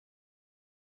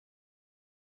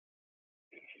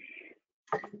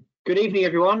Good evening,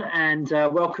 everyone, and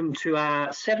welcome to our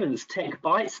 7th Tech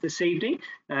Bites this evening.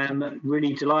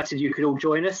 Really delighted you could all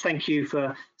join us. Thank you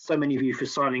for so many of you for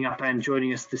signing up and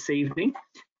joining us this evening.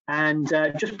 And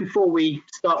just before we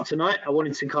start tonight, I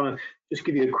wanted to kind of just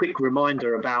give you a quick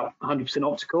reminder about 100%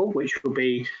 Optical, which will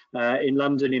be in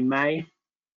London in May.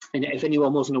 And if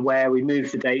anyone wasn't aware, we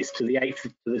moved the dates to the 8th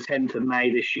to the 10th of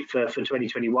May this year for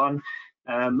 2021.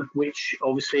 Which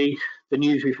obviously the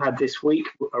news we've had this week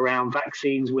around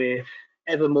vaccines, we're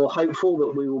ever more hopeful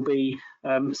that we will be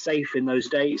safe in those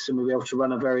dates and we'll be able to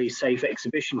run a very safe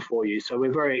exhibition for you. So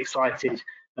we're very excited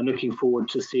and looking forward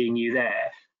to seeing you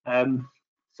there.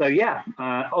 So yeah,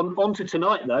 on to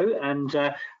tonight though, and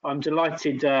I'm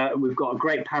delighted we've got a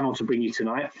great panel to bring you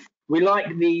tonight. We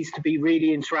like these to be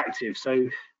really interactive, so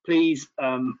please,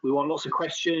 we want lots of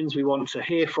questions, we want to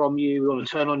hear from you, we want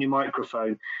to turn on your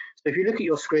microphone. So if you look at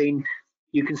your screen,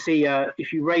 you can see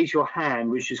if you raise your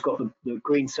hand, which has got the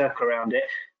green circle around it,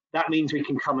 that means we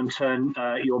can come and turn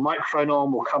your microphone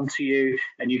on. We'll come to you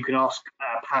and you can ask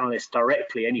our panelists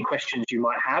directly any questions you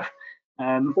might have.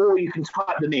 Or you can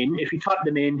type them in. If you type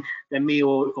them in, then me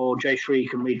or Jayshree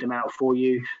can read them out for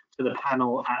you to the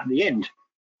panel at the end.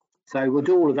 So we'll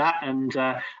do all of that and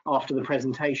after the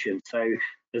presentation. So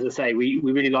as I say, we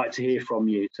really like to hear from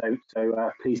you. So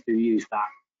please do use that.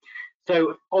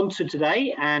 So on to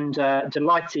today, and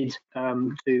delighted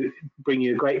to bring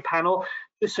you a great panel.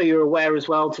 Just so you're aware as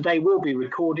well, today will be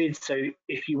recorded, so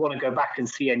if you want to go back and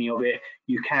see any of it,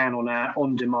 you can on our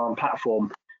on-demand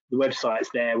platform. The website's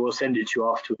there, we'll send it to you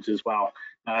afterwards as well.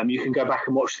 You can go back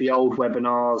and watch the old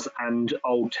webinars and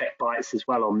old Tech Bites as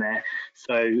well on there.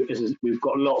 So we've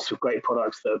got lots of great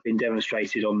products that have been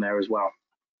demonstrated on there as well.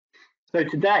 So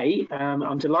today,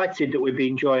 I'm delighted that we're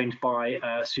being joined by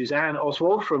Suzanne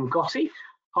Oswald from Gotti.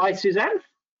 Hi, Suzanne.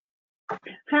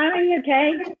 Hi,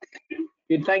 okay.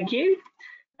 Good, thank you.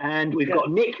 And we've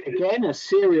got Nick again, a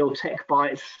serial Tech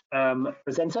Bites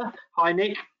presenter. Hi,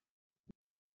 Nick.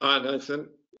 Hi, Nathan.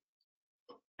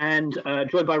 And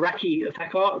joined by Raki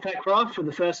Thakrar for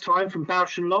the first time from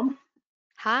Bausch & Lomb.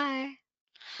 Hi.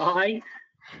 Hi.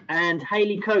 And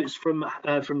Hayley Coates from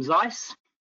Zeiss.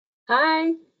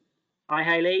 Hi. Hi,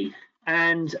 Hayley.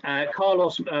 And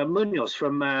Carlos Munoz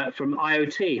from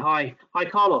IoT. Hi,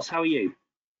 Carlos. How are you?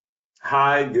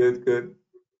 Hi. Good.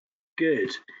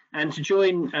 Good. And to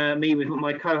join me with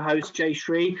my co-host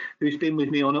Jayshree, who's been with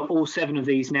me on all 7 of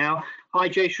these now. Hi,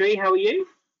 Jayshree. How are you?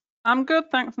 I'm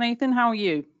good, thanks, Nathan. How are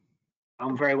you?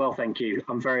 I'm very well, thank you.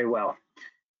 I'm very well.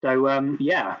 So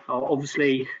yeah,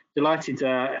 obviously delighted.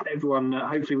 Everyone.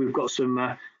 Hopefully, we've got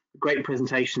some great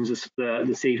presentations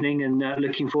this evening, and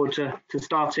looking forward to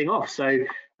starting off. So,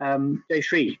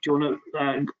 Jayshree, do you want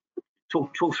to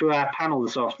talk through our panel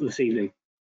this evening?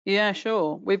 Yeah,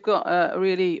 sure. We've got a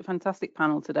really fantastic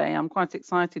panel today. I'm quite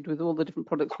excited with all the different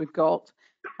products we've got,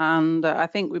 and I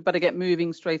think we better get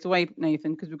moving straight away,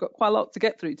 Nathan, because we've got quite a lot to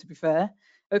get through, to be fair.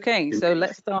 Okay, so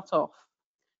let's start off.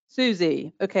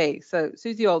 Susie. Okay, so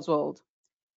Susie Oswald.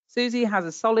 Susie has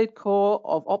a solid core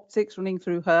of optics running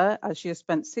through her, as she has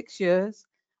spent 6 years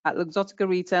at Luxottica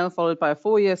Retail, followed by a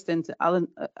 4-year stint at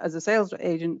as a sales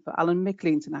agent for Alan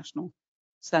Mickley International,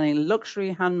 selling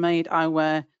luxury handmade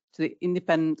eyewear to the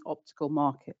independent optical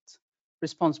market,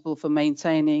 responsible for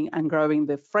maintaining and growing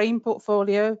the frame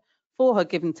portfolio for her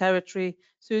given territory.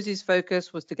 Susie's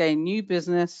focus was to gain new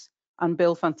business and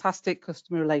build fantastic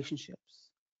customer relationships.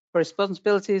 Her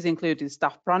responsibilities included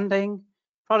staff branding,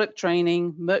 product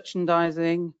training,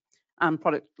 merchandising, and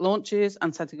product launches,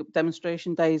 and setting up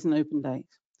demonstration days and open days.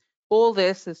 All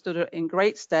this has stood her in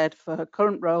great stead for her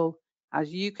current role as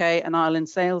UK and Ireland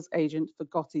sales agent for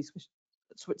Gotti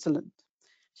Switzerland.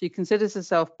 She considers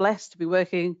herself blessed to be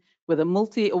working with a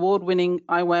multi-award-winning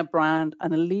eyewear brand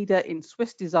and a leader in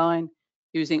Swiss design,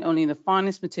 using only the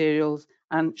finest materials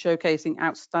and showcasing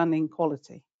outstanding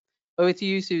quality. Over to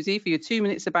you, Susie, for your 2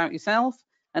 minutes about yourself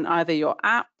and either your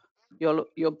app,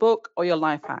 your book, or your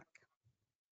life hack.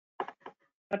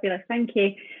 Fabulous, thank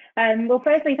you. Well,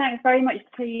 firstly, thanks very much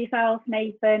to yourself,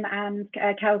 Nathan, and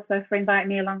Kelsa for inviting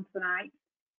me along tonight.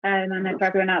 And for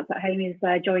everyone else at home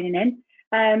who's joining in.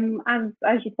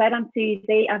 As you said, I'm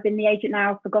Susie. I've been the agent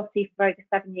now for Gotti for over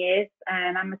 7 years.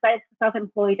 I'm a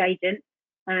self-employed agent.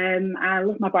 I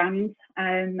love my brand,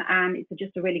 and it's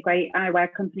just a really great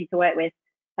eyewear company to work with.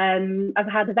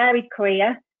 I've had a varied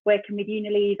career working with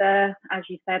Unilever, as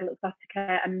you said,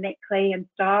 Luxottica and Mickley and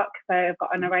Stark. So I've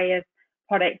got an array of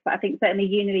products, but I think certainly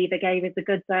Unilever gave us a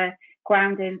good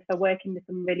grounding for working with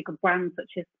some really good brands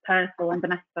such as Purple and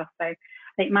Vanessa. So I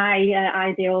think my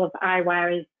ideal of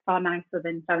eyewear is far nicer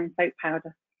than selling soap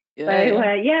powder.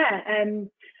 Yeah, so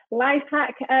Life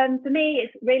hack, for me,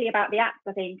 it's really about the apps,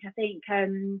 I think.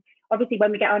 Obviously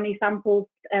when we get our new samples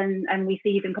and we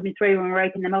see them coming through and we're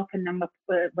opening them up and then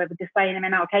we're displaying them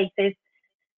in our cases,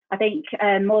 I think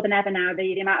more than ever now,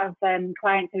 the amount of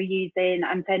clients who are using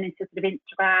and turning to sort of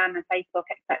Instagram and Facebook,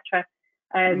 etc.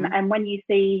 And when you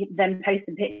see them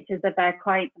posting pictures of their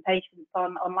clients and patients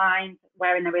online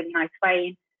wearing a really nice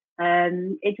frame,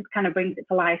 it just kind of brings it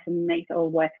to life and makes it all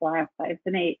worthwhile. So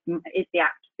for me, it's the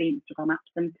apps, the Instagram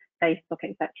apps and Facebook,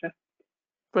 etc.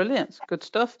 Brilliant, good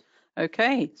stuff.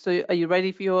 Okay, so are you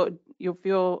ready for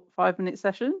your 5-minute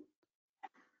session?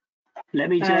 Let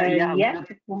me do yeah.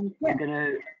 I'm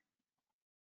gonna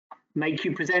make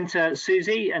you presenter,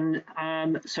 Susie, and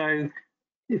so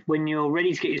when you're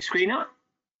ready to get your screen up.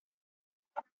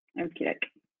 Okay.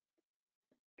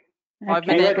 5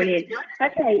 minutes. Brilliant.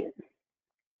 Okay.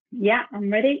 Yeah, I'm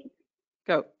ready.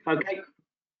 Go. Okay.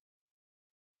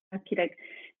 Okay.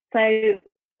 So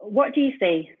what do you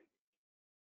see?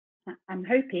 I'm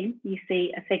hoping you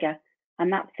see a figure,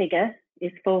 and that figure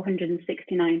is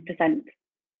 469%.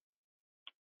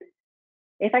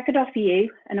 If I could offer you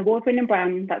an award-winning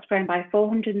brand that's grown by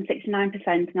 469%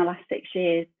 in the last 6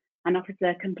 years and offers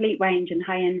a complete range and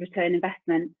high-end return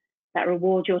investment that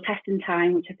rewards your testing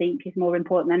time, which I think is more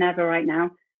important than ever right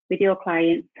now, with your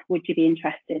clients, would you be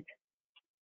interested?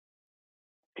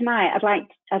 Tonight,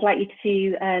 I'd like you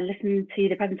to listen to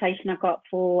the presentation I've got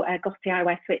for Gotti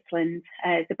Eyewear Switzerland.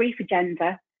 It's a brief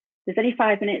agenda. There's only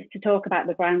 5 minutes to talk about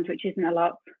the brand, which isn't a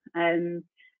lot.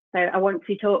 So I want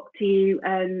to talk to you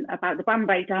about the brand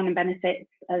breakdown and benefits,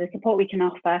 the support we can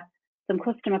offer, some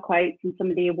customer quotes and some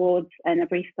of the awards, and a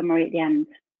brief summary at the end.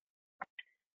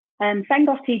 Sven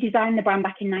Gotti designed the brand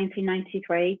back in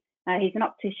 1993. He's an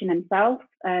optician himself,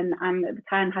 and at the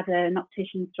time had an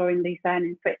optician store in Lucerne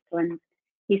in Switzerland.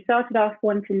 He started off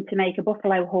wanting to make a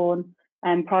buffalo horn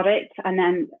product and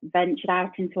then ventured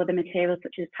out into other materials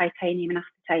such as titanium and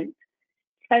acetate.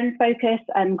 Sven's focus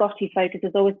and Gotti's focus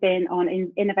has always been on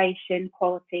innovation,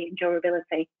 quality and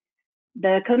durability.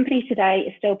 The company today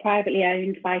is still privately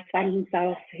owned by Sven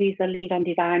himself, who's the lead on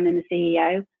design and the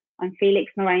CEO, and Felix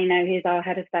Moreno, who's our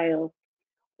head of sales.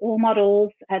 All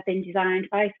models have been designed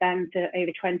by Sven for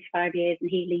over 25 years and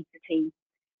he leads the team.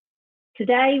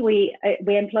 Today, we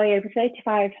employ over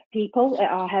 35 people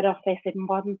at our head office in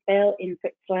Wadensville in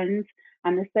Switzerland,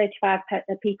 and there's 35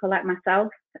 people like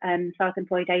myself,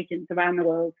 self-employed agents around the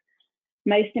world.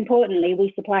 Most importantly,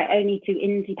 we supply only to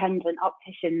independent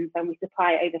opticians and we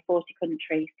supply over 40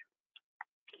 countries.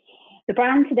 The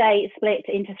brand today is split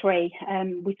into three.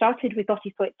 We started with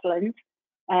Gotti Switzerland.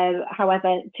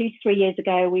 However, 2 to 3 years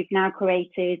ago, we've now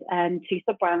created 2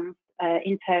 sub-brands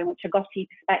in turn, which are Gotti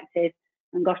Perspective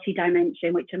and Gotti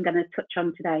Dimension, which I'm going to touch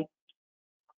on today.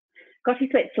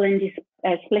 Gotti Switzerland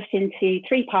is split into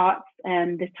 3 parts.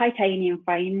 There's titanium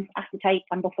frames, acetate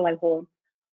and buffalo horn.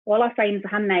 All our frames are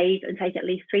handmade and take at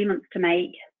least 3 months to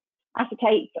make.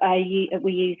 Acetate,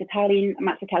 we use Italian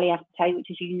Mazzucchelli acetate, which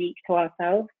is unique to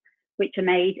ourselves, which are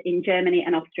made in Germany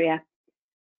and Austria.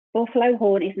 Buffalo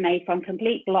horn is made from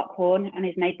complete block horn and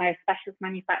is made by a specialist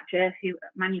manufacturer who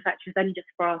manufactures only just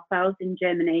for ourselves in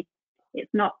Germany.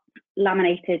 It's not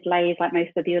laminated layers like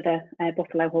most of the other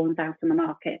buffalo horns out on the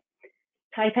market.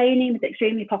 Titanium is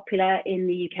extremely popular in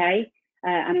the UK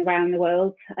and around the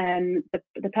world.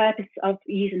 The purpose of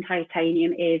using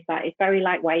titanium is that it's very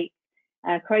lightweight,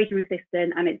 corrosion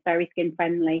resistant, and it's very skin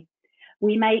friendly.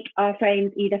 We make our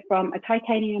frames either from a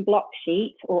titanium block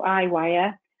sheet or eye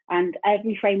wire, and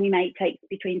every frame we make takes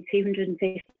between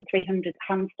 250 to 300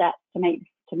 hand steps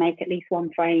to make at least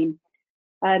one frame.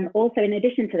 Also, in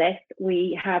addition to this,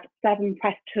 we have 7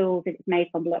 press tools that is made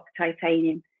from block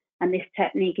titanium, and this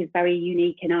technique is very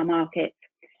unique in our market.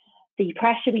 The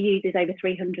pressure we use is over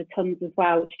 300 tons as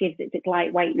well, which gives it its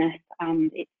lightweightness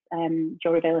and its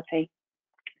durability.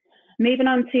 Moving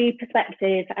on to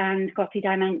Perspective and Gotti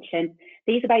Dimension.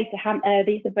 These are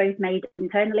both made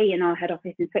internally in our head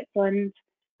office in Switzerland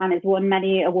and has won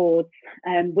many awards.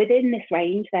 Within this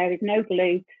range, there is no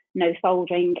glue, no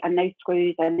soldering and no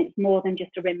screws, and it's more than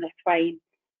just a rimless frame.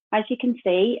 As you can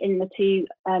see in the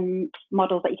 2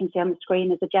 models that you can see on the screen,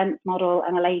 there's a gents model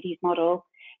and a ladies model.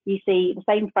 You see the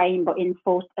same frame, but in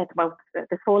 4, well,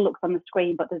 there's 4 looks on the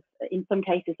screen, but in some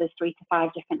cases there's 3 to 5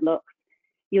 different looks.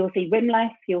 You'll see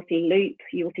rimless, you'll see loop,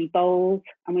 you'll see bowls,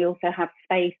 and we also have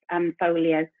space and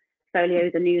folio. Folio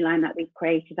is a new line that we've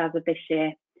created as of this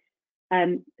year.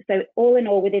 So all in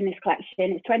all, within this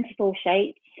collection, it's 24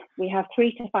 shapes. We have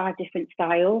 3 to 5 different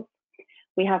styles.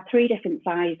 We have 3 different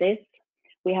sizes.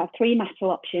 We have 3 metal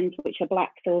options, which are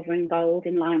black, silver and gold,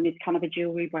 in line with kind of a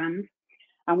jewellery brand.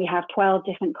 And we have 12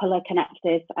 different colour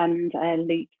connectors and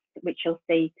loops which you'll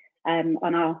see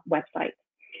on our website.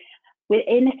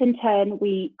 Within this, in turn,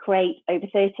 we create over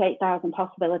 38,000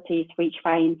 possibilities for each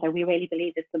frame, so we really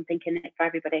believe there's something in it for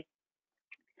everybody.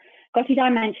 Gotti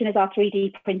Dimension is our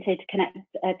 3D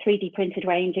printed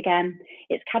range again.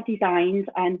 It's CAD designed,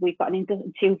 and we've got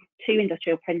two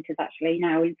industrial printers actually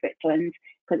now in Switzerland,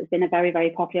 because it's been a very,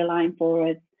 very popular line for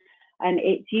us. And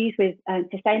it's used with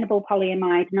sustainable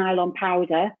polyamide nylon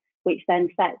powder, which then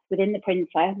sets within the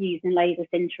printer using laser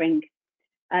sintering.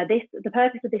 The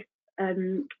purpose of this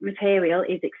material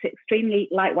is extremely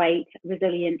lightweight,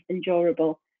 resilient, and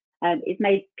durable. It's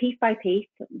made piece by piece,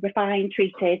 refined,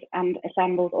 treated, and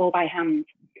assembled all by hand.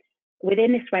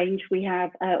 Within this range, we have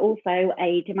also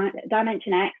a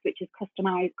Dimension X, which is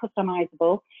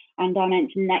customizable, and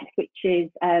Dimension Next, which is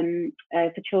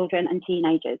for children and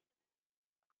teenagers.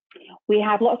 We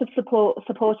have lots of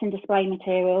supporting display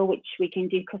material, which we can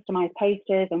do customized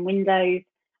posters and windows,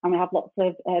 and we have lots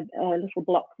of little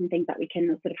blocks and things that we can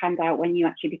sort of hand out when you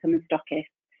actually become a stockist.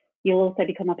 You'll also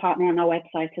become a partner on our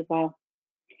website as well.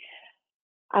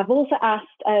 I've also asked,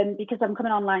 because I'm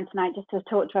coming online tonight just to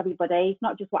talk to everybody,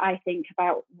 not just what I think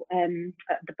about the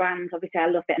brand, obviously I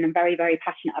love it and I'm very, very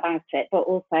passionate about it, but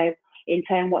also in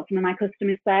turn what some of my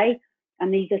customers say.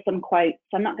 And these are some quotes.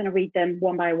 I'm not going to read them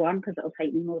one by one because it'll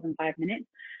take me more than 5 minutes.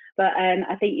 But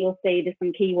I think you'll see there's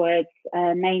some keywords,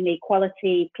 mainly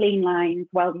quality, clean lines,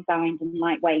 well designed and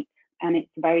lightweight. And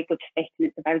it's a very good fit and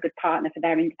it's a very good partner for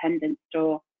their independent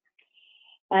store.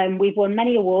 We've won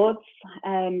many awards.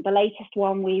 The latest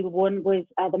one we won was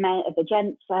the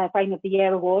Gents Frame of the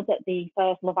Year Award at the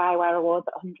first Love Eyewear Awards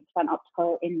at 100%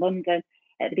 Optical in London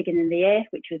at the beginning of the year,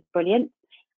 which was brilliant.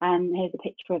 And here's a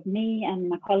picture of me and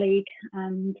my colleague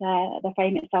and the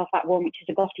frame itself, that one, which is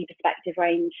a Gotti Perspective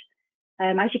range.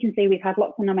 As you can see, we've had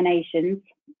lots of nominations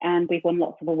and we've won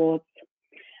lots of awards.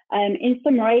 In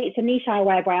summary, it's a niche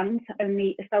eyewear brand,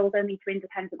 sold only to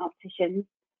independent opticians.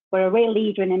 We're a real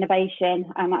leader in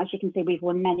innovation, and as you can see, we've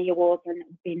won many awards and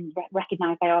been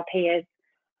recognised by our peers.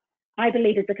 I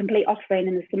believe there's a complete offering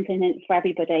and there's something in it for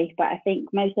everybody, but I think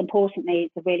most importantly,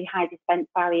 it's a really high dispense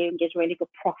value and gives really good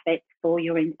profit for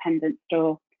your independent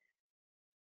store.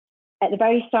 At the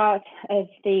very start of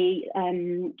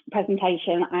the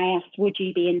presentation, I asked, would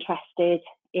you be interested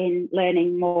in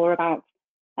learning more about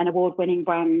an award-winning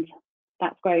brand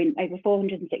that's grown over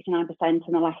 469% in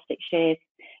the last 6 years,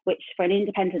 which for an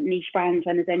independent niche brand,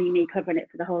 when there's only me covering it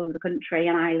for the whole of the country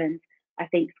and Ireland, I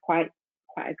think is quite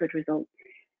a good result.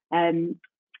 And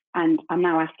I'm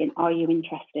now asking, are you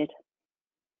interested?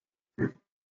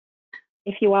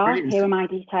 If you are, Brilliant. Here are my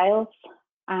details,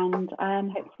 and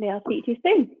hopefully I'll speak to you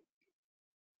soon.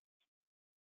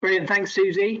 Brilliant, thanks,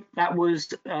 Susie. That was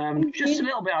just a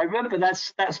little bit over, but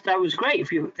that was great.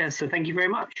 So thank you very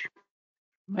much.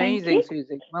 Amazing,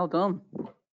 Susie. Well done.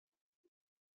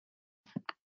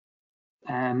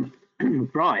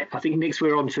 Right, I think next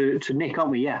we're on to Nick,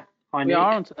 aren't we? Yeah. Hi, Nick. We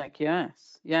are on to Nick,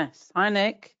 yes. Yes. Hi,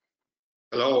 Nick.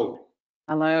 Hello.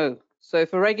 Hello. So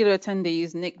for regular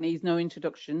attendees, Nick needs no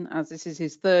introduction as this is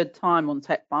his 3rd time on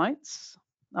Tech Bites.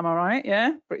 Am I right?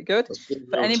 Yeah, pretty good.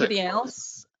 For anybody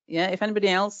else, if anybody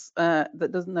else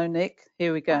that doesn't know Nick,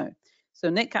 here we go. So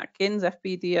Nick Atkins,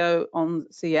 FBDO on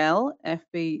CL,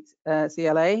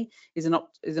 CLA, is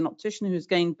an optician who's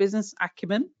gained business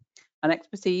acumen and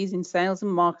expertise in sales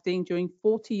and marketing during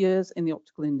 40 years in the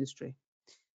optical industry.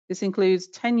 This includes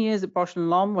 10 years at Bausch &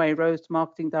 Lomb, where he rose to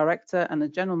marketing director and a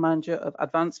general manager of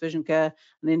Advanced Vision Care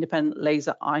and the independent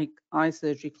laser eye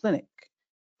surgery clinic.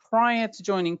 Prior to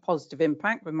joining Positive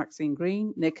Impact with Maxine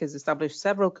Green, Nick has established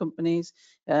several companies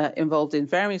involved in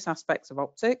various aspects of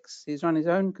optics. He's run his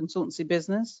own consultancy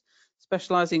business,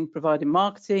 specializing in providing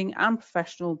marketing and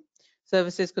professional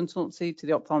services consultancy to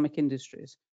the ophthalmic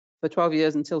industries for 12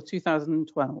 years until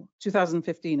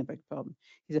 2015, I beg your pardon.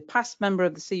 He's a past member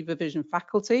of the CEVA Vision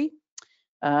faculty,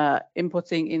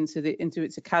 inputting into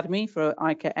its Academy for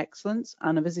Eye Care Excellence,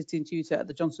 and a visiting tutor at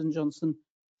the Johnson & Johnson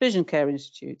Vision Care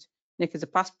Institute. Nick is a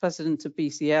past president of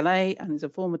BCLA and is a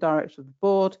former director of the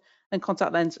board and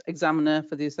contact lens examiner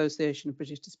for the Association of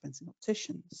British Dispensing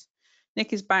Opticians.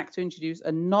 Nick is back to introduce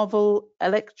a novel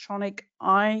electronic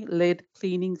eyelid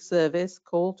cleaning service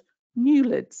called New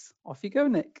Lids. Off you go,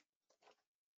 Nick.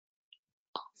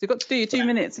 So you've got to do your 2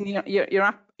 minutes and you're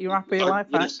happy with your life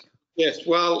hack. Yes.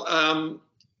 Well,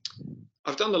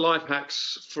 I've done the life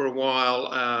hacks for a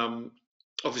while.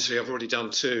 Obviously, I've already done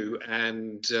 2,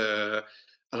 and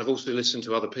I've also listened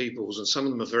to other people's, and some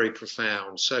of them are very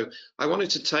profound. So I wanted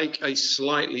to take a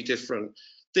slightly different.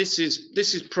 This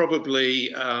is probably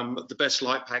the best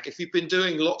life hack. If you've been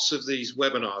doing lots of these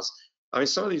webinars, I mean,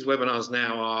 some of these webinars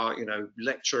now are, you know,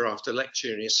 lecture after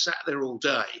lecture, and you're sat there all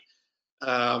day.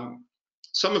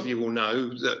 Some of you will know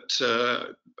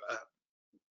that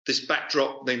this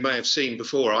backdrop they may have seen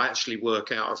before. I actually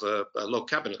work out of a log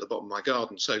cabin at the bottom of my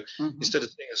garden. So instead of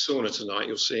seeing a sauna tonight,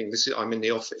 you're seeing this. I'm in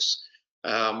the office,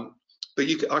 but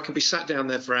I can be sat down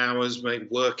there for hours, maybe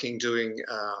working, doing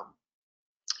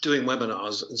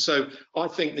webinars. And so I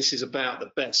think this is about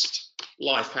the best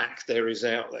life hack there is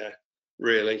out there,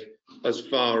 really, as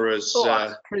far as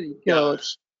that's pretty good.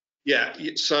 goes. Yeah,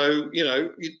 so, you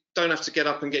know, you don't have to get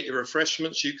up and get your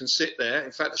refreshments. You can sit there.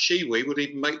 In fact, the Shiwi would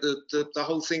even make the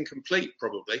whole thing complete,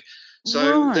 probably.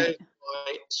 So there's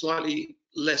my slightly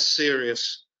less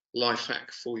serious life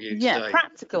hack for you today. Yeah,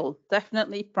 practical,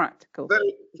 definitely practical.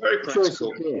 Very, very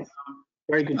practical.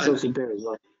 Very good choice of beer as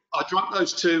well. I drank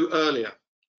those two earlier.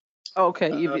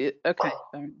 Okay, okay.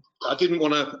 I didn't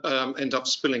want to end up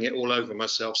spilling it all over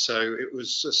myself, so it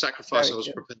was a sacrifice I was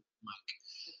prepared to make.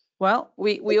 Well,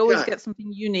 we always get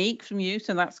something unique from you,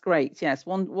 so that's great. Yes,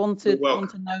 one to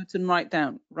note and write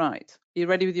down. Right. Are you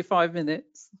ready with your 5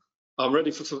 minutes? I'm ready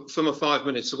for my 5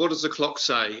 minutes. So what does the clock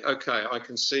say? Okay, I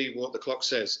can see what the clock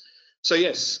says. So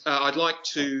yes, I'd like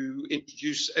to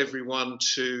introduce everyone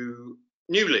to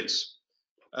New Lids.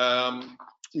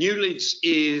 New Lids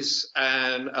is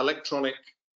an electronic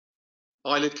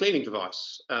eyelid cleaning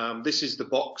device. This is the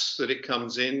box that it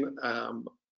comes in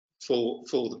for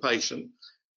the patient.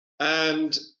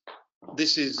 And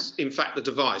this is, in fact, the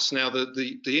device. Now,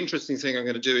 the interesting thing I'm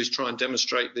going to do is try and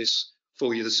demonstrate this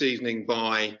for you this evening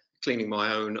by cleaning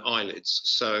my own eyelids.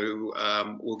 So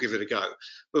we'll give it a go.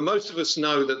 But most of us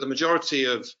know that the majority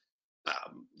of,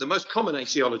 the most common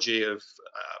etiology of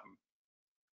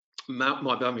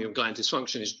meibomian gland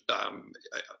dysfunction is,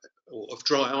 or of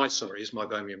dry eye, sorry, is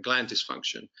meibomian gland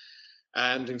dysfunction.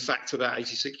 And in fact, about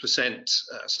 86%,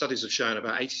 studies have shown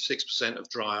about 86% of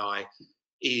dry eye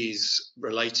is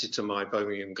related to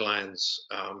meibomian glands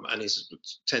and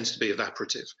tends to be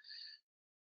evaporative.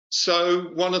 So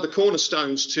one of the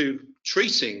cornerstones to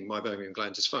treating meibomian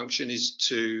gland dysfunction is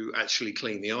to actually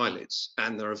clean the eyelids,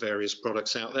 and there are various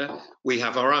products out there. We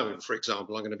have our own, for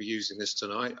example. I'm going to be using this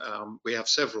tonight. We have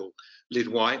several lid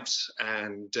wipes,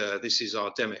 and this is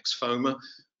our Demex Foamer,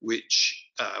 which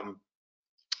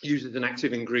uses an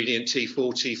active ingredient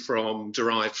T40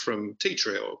 derived from tea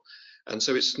tree oil. And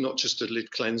so it's not just a lid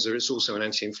cleanser, it's also an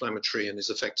anti-inflammatory and is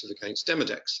effective against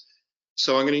Demodex.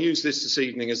 So I'm going to use this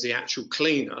evening as the actual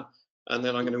cleaner, and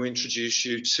then I'm going to introduce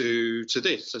you to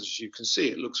this. As you can see,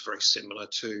 it looks very similar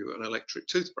to an electric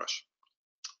toothbrush.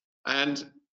 And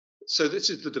so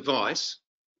this is the device.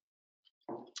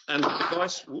 And the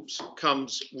device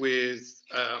comes with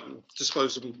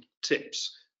disposable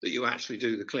tips that you actually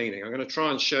do the cleaning. I'm going to try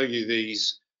and show you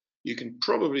these. You can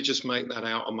probably just make that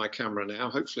out on my camera now.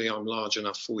 Hopefully I'm large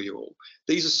enough for you all.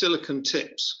 These are silicone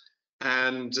tips,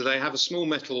 and they have a small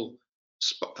metal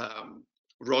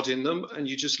rod in them, and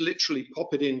you just literally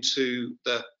pop it into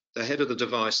the head of the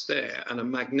device there, and a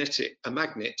magnet,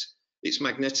 it's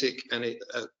magnetic, and it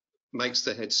makes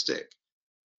the head stick.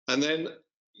 And then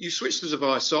you switch the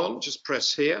device on, just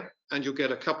press here, and you'll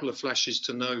get a couple of flashes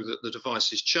to know that the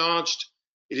device is charged.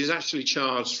 It is actually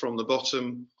charged from the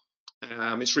bottom.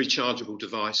 It's a rechargeable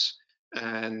device,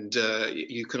 and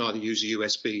you can either use a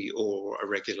USB or a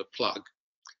regular plug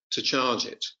to charge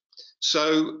it.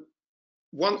 So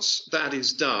once that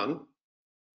is done,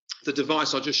 the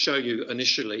device I'll just show you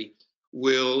initially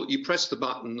you press the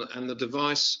button, and the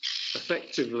device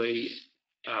effectively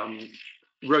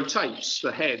rotates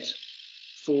the head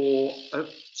for a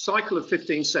cycle of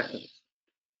 15 seconds,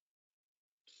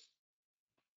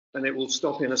 and it will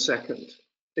stop in a second.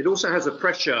 It also has a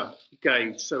pressure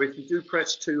gauge, so if you do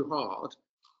press too hard,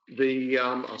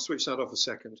 I'll switch that off a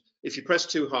second. If you press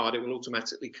too hard, it will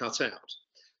automatically cut out.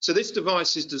 So this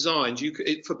device is designed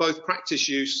for both practice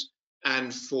use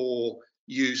and for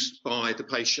use by the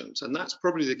patient, and that's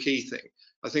probably the key thing.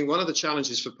 I think one of the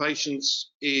challenges for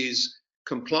patients is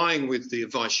complying with the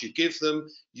advice you give them,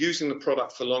 using the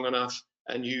product for long enough,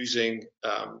 and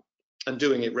and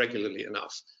doing it regularly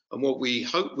enough. And what we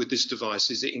hope with this device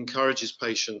is it encourages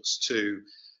patients to,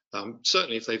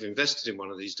 certainly if they've invested in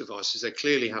one of these devices, they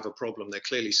clearly have a problem, they're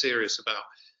clearly serious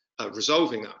about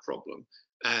resolving that problem,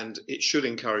 and it should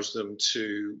encourage them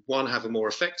to, one, have a more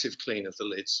effective clean of the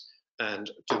lids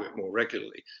and do it more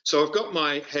regularly. So I've got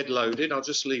my head loaded, I'll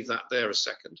just leave that there a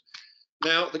second.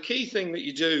 Now, the key thing that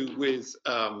you do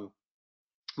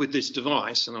with this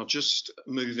device, and I'll just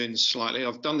move in slightly,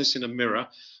 I've done this in a mirror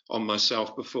on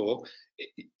myself before.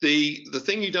 The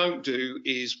thing you don't do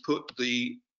is put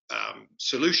the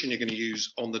solution you're going to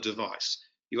use on the device.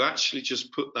 you actually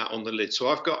just put that on the lid. So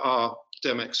I've got our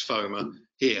Demex foamer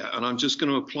here, and I'm just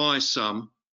going to apply some,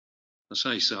 I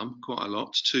say some, quite a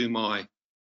lot, to my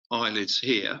eyelids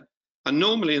here. And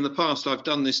normally in the past, I've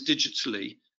done this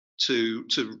digitally to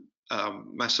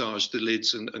massage the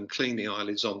lids and clean the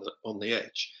eyelids on the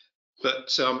edge.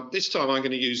 But this time I'm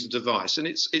going to use the device, and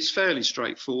it's fairly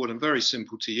straightforward and very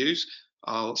simple to use.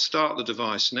 I'll start the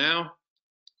device now,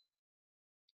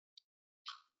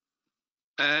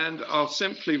 and I'll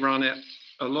simply run it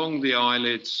along the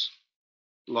eyelids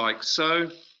like so.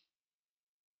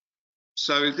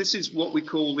 So this is what we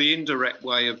call the indirect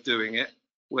way of doing it,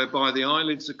 whereby the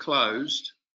eyelids are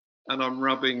closed and I'm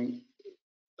rubbing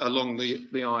along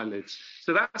the eyelids.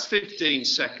 So that's 15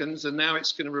 seconds, and now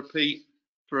it's going to repeat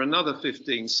for another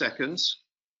 15 seconds.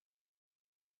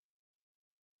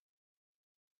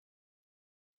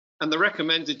 And the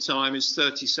recommended time is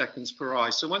 30 seconds per eye.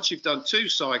 So once you've done 2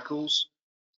 cycles,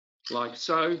 like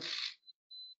so,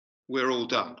 we're all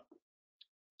done.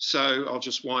 So I'll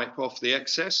just wipe off the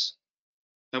excess,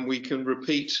 and we can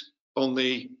repeat on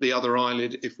the other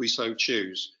eyelid if we so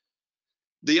choose.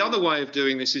 The other way of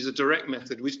doing this is a direct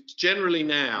method, which generally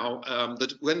now,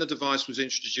 that when the device was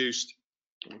introduced,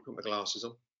 let me put my glasses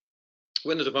on.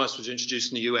 When the device was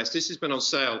introduced in the US, this has been on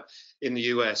sale in the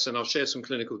US, and I'll share some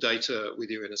clinical data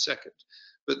with you in a second.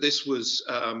 But this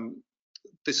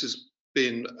has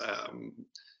been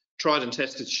tried and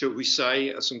tested, should we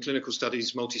say. Some clinical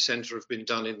studies, multi-center, have been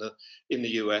done in the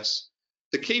US.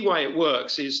 The key way it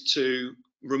works is to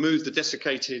remove the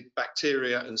desiccated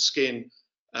bacteria and skin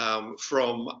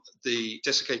from the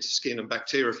desiccated skin and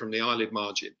bacteria from the eyelid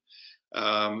margin.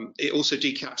 It also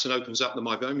decaps and opens up the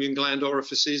meibomian gland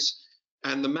orifices,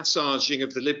 and the massaging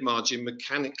of the lid margin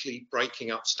mechanically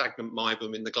breaking up stagnant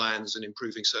meibum in the glands and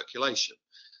improving circulation.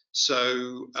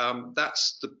 So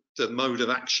that's the mode of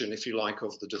action, if you like,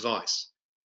 of the device.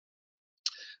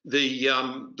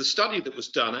 The study that was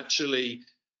done actually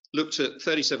looked at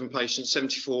 37 patients,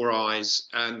 74 eyes,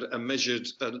 and measured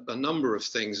a number of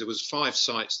things. There was 5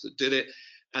 sites that did it,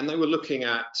 and they were looking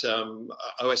at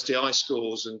OSDI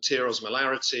scores and tear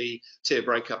osmolarity, tear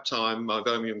breakup time,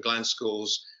 meibomian gland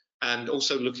scores, and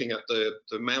also looking at the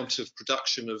amount of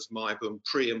production of meibum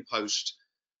pre and post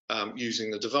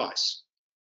using the device.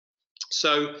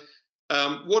 So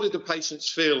what did the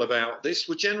patients feel about this?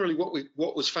 Well, generally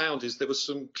what was found is there was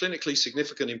some clinically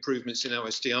significant improvements in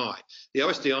OSDI. The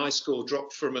OSDI score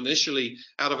dropped from initially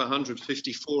out of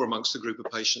 154 amongst the group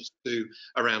of patients to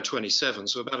around 27,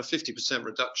 so about a 50%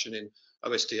 reduction in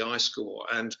OSDI score.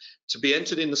 And to be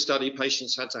entered in the study,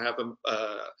 patients had to have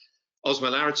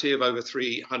osmolarity of over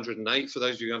 308. For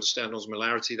those of you who understand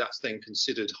osmolarity, that's then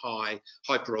considered high,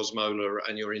 hyperosmolar,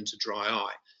 and you're into dry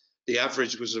eye. The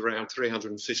average was around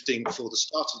 315 before the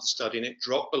start of the study, and it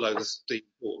dropped below the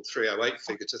 308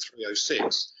 figure to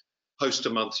 306 post a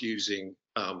month using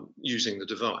the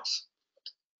device.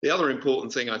 The other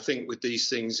important thing, I think, with these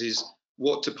things is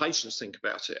what do patients think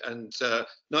about it? And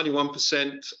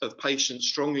 91% of patients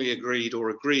strongly agreed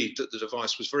that the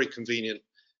device was very convenient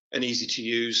and easy to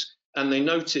use, and they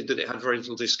noted that it had very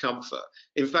little discomfort.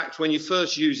 In fact, when you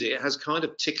first use it, it has kind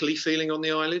of tickly feeling on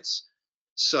the eyelids.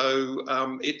 So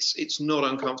it's not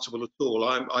uncomfortable at all.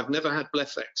 I've never had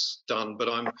Blefex done, but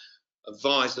I'm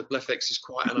advised that Blefex is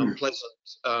quite an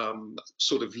unpleasant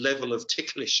sort of level of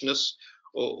ticklishness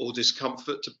or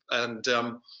discomfort, and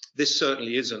this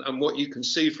certainly isn't. And what you can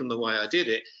see from the way I did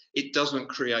it, it doesn't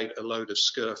create a load of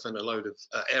scurf and a load of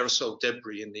aerosol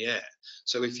debris in the air.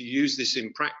 So if you use this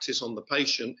in practice on the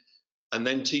patient and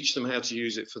then teach them how to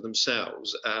use it for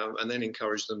themselves, and then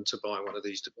encourage them to buy one of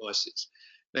these devices.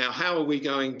 Now, how are we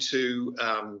going to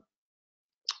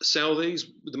sell these?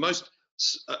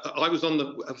 I was on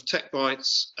the Tech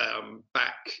Bites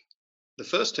back, the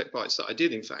first Tech Bites that I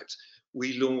did, in fact,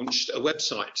 we launched a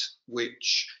website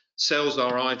which sells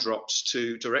our eye drops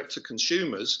direct to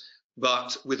consumers,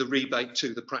 but with a rebate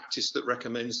to the practice that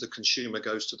recommends the consumer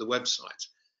goes to the website.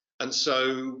 And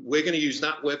so we're going to use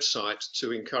that website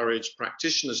to encourage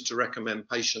practitioners to recommend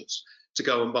patients to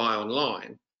go and buy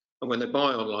online. And when they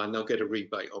buy online, they'll get a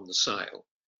rebate on the sale.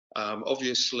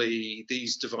 Obviously,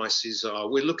 these devices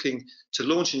we're looking to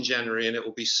launch in January, and it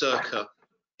will be circa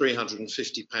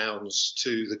 £350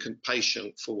 to the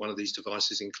patient for one of these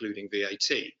devices, including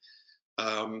VAT.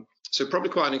 So probably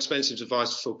quite an expensive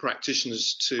device for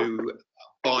practitioners to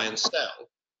buy and sell.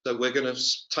 So we're going to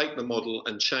take the model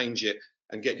and change it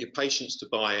and get your patients to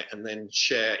buy it and then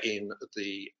share in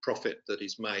the profit that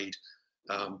is made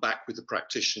back with the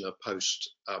practitioner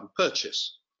post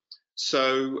purchase.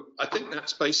 So I think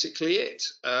that's basically it.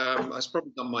 I've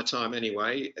probably done my time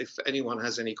anyway. If anyone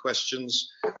has any questions,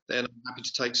 then I'm happy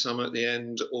to take some at the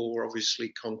end, or obviously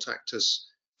contact us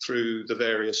through the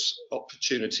various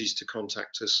opportunities to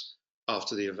contact us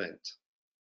after the event.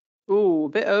 Oh, a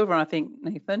bit over, I think,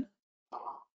 Nathan.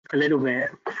 A little bit.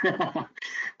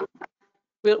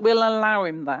 We'll allow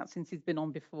him that since he's been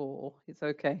on before. It's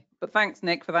okay. But thanks,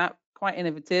 Nick, for that. Quite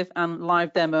innovative, and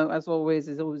live demo, as always,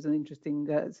 is always an interesting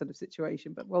sort of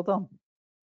situation. But well done.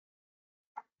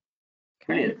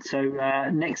 Brilliant. So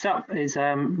next up is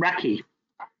Raki.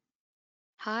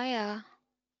 Hiya.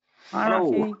 Hi,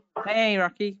 Hello. Rocky. Hey,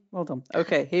 Rocky. Well done.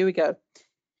 Okay, here we go.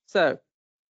 So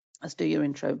let's do your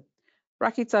intro.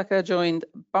 Raki Tucker joined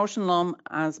Bausch & Lomb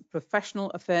as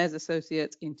Professional Affairs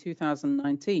Associate in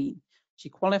 2019. She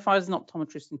qualified as an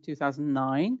optometrist in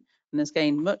 2009 and has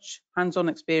gained much hands-on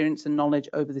experience and knowledge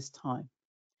over this time.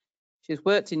 She has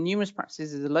worked in numerous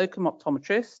practices as a locum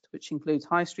optometrist, which includes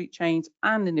high street chains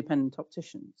and independent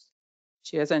opticians.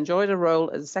 She has enjoyed a role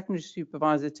as a secondary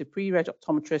supervisor to pre-reg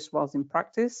optometrists whilst in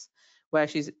practice, where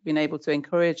she's been able to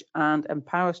encourage and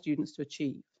empower students to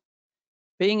achieve.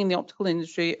 Being in the optical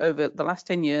industry over the last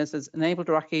 10 years has enabled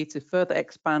Raki to further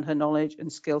expand her knowledge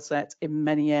and skill set in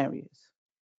many areas.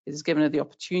 It has given her the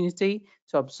opportunity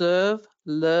to observe,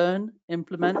 learn,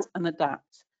 implement, and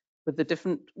adapt with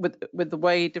the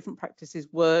way different practices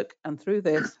work, and through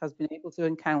this has been able to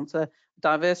encounter a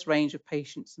diverse range of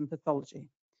patients and pathology.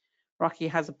 Raki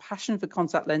has a passion for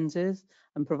contact lenses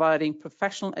and providing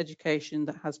professional education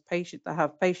that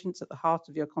have patients at the heart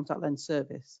of your contact lens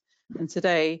service. And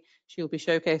today she'll be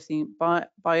showcasing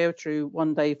BioTrue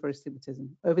One Day for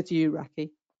Astigmatism. Over to you,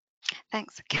 Raki.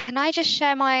 Thanks. Can I just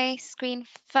share my screen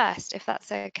first, if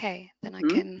that's okay? Then I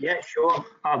can. Yeah, sure.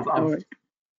 I've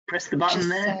pressed the button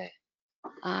there.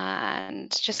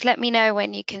 And just let me know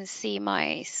when you can see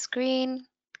my screen.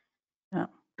 Yeah,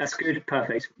 that's good.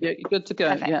 Perfect. Yeah, you're good to go.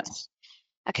 Perfect. Yeah.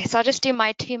 Okay, so I'll just do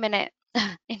my 2-minute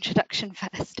introduction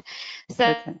first.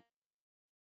 So.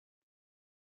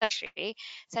 Okay.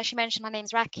 So as she mentioned, my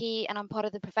name's Raki and I'm part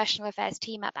of the professional affairs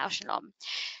team at Bausch & Lomb.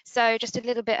 So just a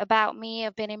little bit about me.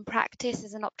 I've been in practice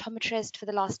as an optometrist for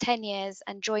the last 10 years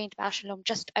and joined Bausch & Lomb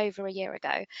just over a year ago.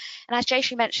 And as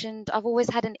Jayshree mentioned, I've always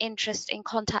had an interest in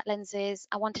contact lenses.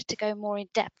 I wanted to go more in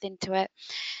depth into it.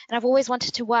 And I've always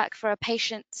wanted to work for a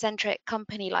patient-centric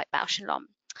company like Bausch & Lomb.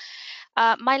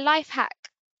 My life hack.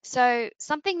 So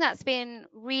something that's been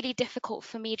really difficult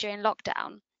for me during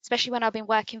lockdown, especially when I've been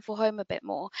working from home a bit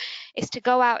more, is to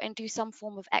go out and do some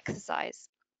form of exercise.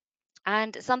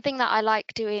 And something that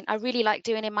I really like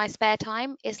doing in my spare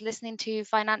time is listening to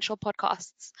financial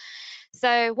podcasts.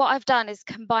 So what I've done is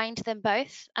combined them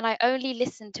both, and I only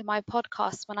listen to my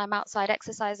podcasts when I'm outside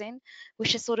exercising,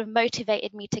 which has sort of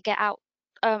motivated me to get out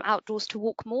outdoors to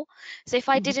walk more. So if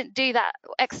I didn't do that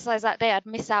exercise that day, I'd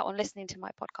miss out on listening to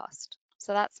my podcast.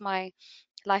 So that's my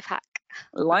life hack.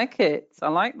 I like it. I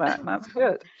like that. That's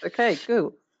good. Okay,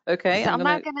 cool. Okay, so I'm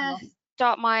now going to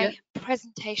start my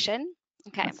presentation.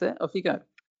 Okay. That's it. Off you go.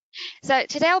 So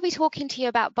today I'll be talking to you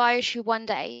about BioTrue One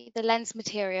Day, the lens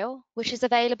material, which is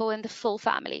available in the full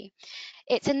family.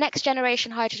 It's a next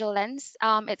generation hydrogel lens.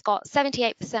 It's got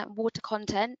 78% water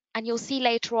content, and you'll see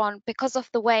later on, because of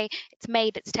the way it's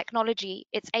made, its technology,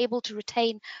 it's able to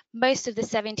retain most of the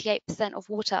 78% of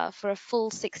water for a full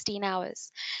 16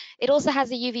 hours. It also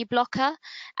has a UV blocker,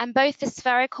 and both the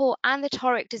spherical and the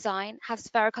toric design have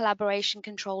spherical aberration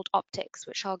controlled optics,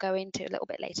 which I'll go into a little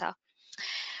bit later.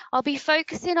 I'll be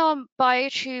focusing on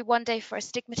BioTrue One Day for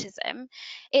Astigmatism.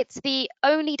 It's the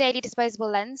only daily disposable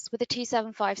lens with a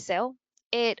 275 sil.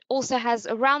 It also has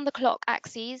around-the-clock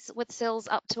axes with sils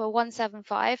up to a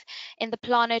 175 in the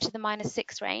plano to the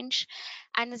 -6 range.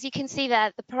 And as you can see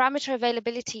there, the parameter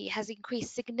availability has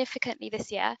increased significantly this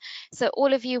year, so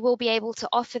all of you will be able to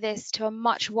offer this to a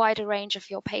much wider range of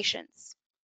your patients.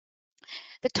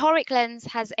 The toric lens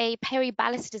has a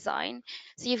peri-ballast design,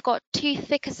 so you've got two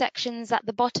thicker sections at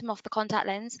the bottom of the contact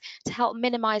lens to help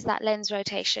minimize that lens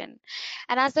rotation.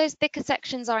 And as those thicker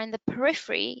sections are in the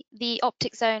periphery, the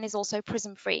optic zone is also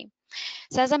prism-free.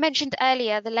 So as I mentioned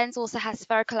earlier, the lens also has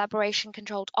spherical aberration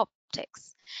controlled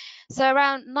optics. So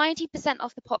around 90%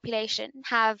 of the population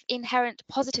have inherent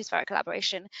positive spherical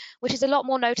aberration, which is a lot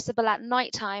more noticeable at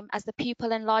nighttime as the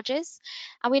pupil enlarges.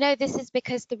 And we know this is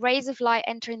because the rays of light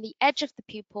entering the edge of the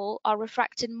pupil are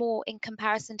refracted more in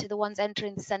comparison to the ones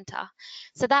entering the center.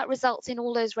 So that results in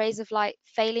all those rays of light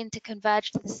failing to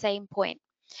converge to the same point.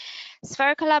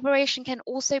 Spherical aberration can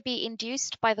also be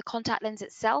induced by the contact lens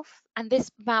itself, and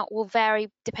this amount will vary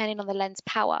depending on the lens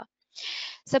power.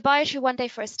 So BioTrue One Day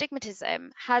for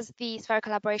Astigmatism has the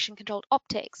spherical aberration controlled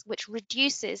optics, which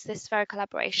reduces this spherical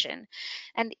aberration,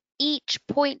 and each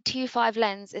 0.25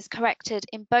 lens is corrected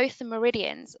in both the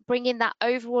meridians, bringing that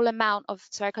overall amount of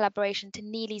spherical aberration to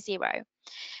nearly zero.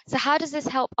 So how does this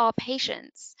help our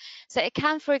patients? So it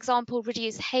can, for example,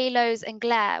 reduce halos and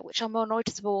glare, which are more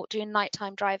noticeable during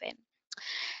nighttime driving.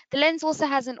 The lens also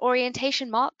has an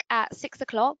orientation mark at 6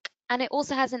 o'clock, and it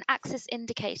also has an axis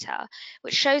indicator,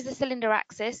 which shows the cylinder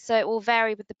axis, so it will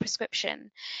vary with the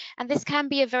prescription. And this can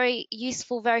be a very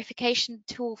useful verification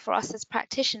tool for us as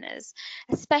practitioners,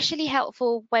 especially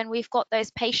helpful when we've got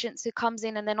those patients who comes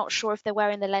in and they're not sure if they're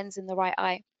wearing the lens in the right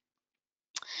eye.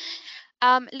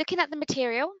 Looking at the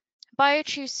material,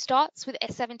 BioTrue starts with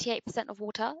 78% of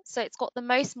water, so it's got the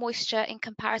most moisture in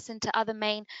comparison to other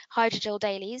main hydrogel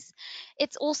dailies.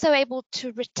 It's also able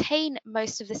to retain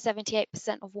most of the 78%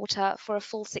 of water for a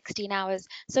full 16 hours,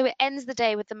 so it ends the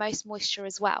day with the most moisture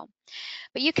as well.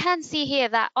 But you can see here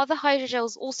that other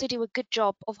hydrogels also do a good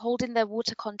job of holding their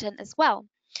water content as well.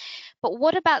 But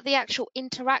what about the actual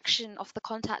interaction of the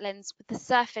contact lens with the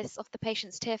surface of the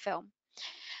patient's tear film?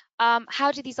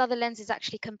 How do these other lenses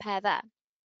actually compare there?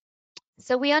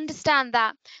 So we understand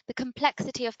that the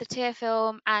complexity of the tear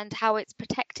film and how its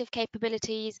protective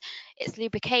capabilities, its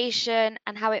lubrication,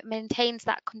 and how it maintains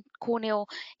that corneal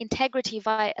integrity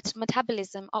via its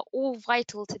metabolism are all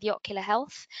vital to the ocular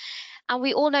health. And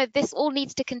we all know this all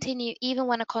needs to continue even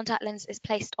when a contact lens is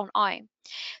placed on eye.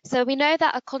 So we know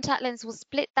that a contact lens will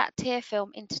split that tear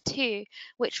film into two,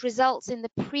 which results in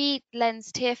the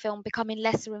pre-lens tear film becoming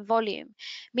lesser in volume,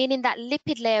 meaning that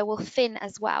lipid layer will thin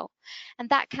as well. And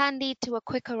that can lead to a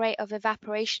quicker rate of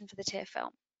evaporation for the tear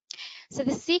film. So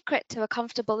the secret to a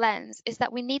comfortable lens is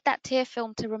that we need that tear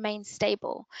film to remain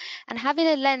stable. And having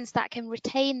a lens that can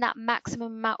retain that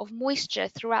maximum amount of moisture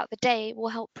throughout the day will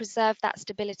help preserve that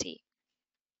stability.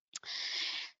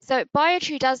 So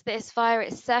BioTrue does this via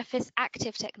its surface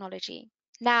active technology.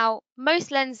 Now,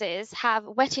 most lenses have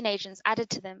wetting agents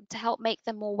added to them to help make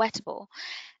them more wettable,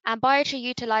 and BioTrue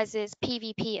utilizes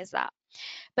PVP as that.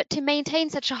 But to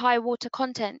maintain such a high water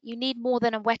content, you need more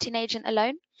than a wetting agent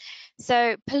alone.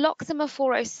 So Piloxima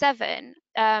 407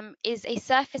 is a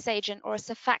surface agent or a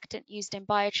surfactant used in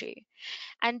BioTrue.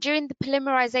 And during the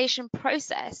polymerization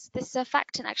process, the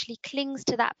surfactant actually clings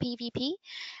to that PVP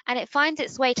and it finds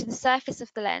its way to the surface of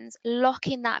the lens,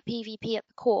 locking that PVP at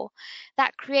the core.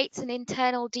 That creates an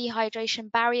internal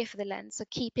dehydration barrier for the lens, so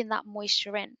keeping that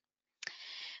moisture in.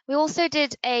 We also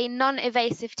did a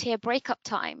non-evasive tear breakup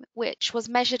time, which was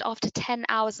measured after 10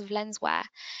 hours of lens wear.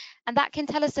 And that can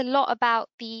tell us a lot about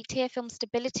the tear film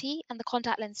stability and the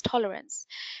contact lens tolerance.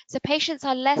 So patients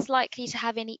are less likely to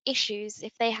have any issues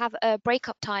if they have a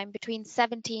breakup time between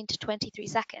 17 to 23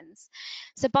 seconds.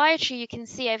 So BioTrue, you can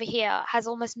see over here, has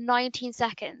almost 19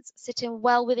 seconds, sitting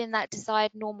well within that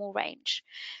desired normal range.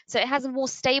 So it has a more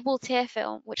stable tear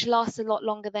film, which lasts a lot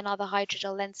longer than other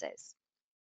hydrogel lenses.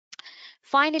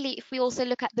 Finally, if we also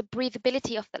look at the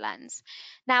breathability of the lens.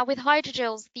 Now, with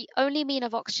hydrogels, the only mean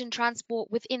of oxygen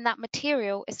transport within that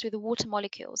material is through the water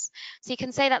molecules. So you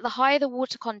can say that the higher the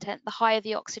water content, the higher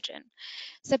the oxygen.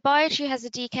 So BioTrue has a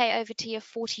DK over T of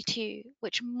 42,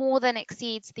 which more than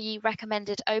exceeds the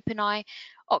recommended open eye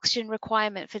oxygen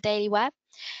requirement for daily wear.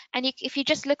 And if you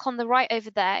just look on the right over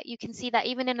there, you can see that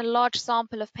even in a large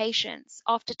sample of patients,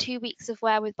 after 2 weeks of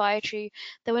wear with BioTrue,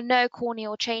 there were no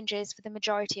corneal changes for the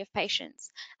majority of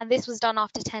patients. And this was done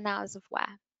after 10 hours of wear.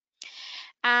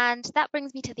 And that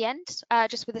brings me to the end,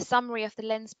 just with a summary of the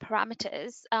lens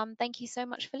parameters. Thank you so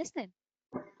much for listening.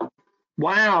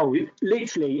 Wow,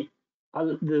 literally,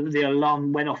 the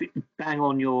alarm went off bang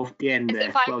on the end there. Is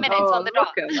it 5 minutes on the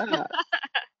dot? Look at that.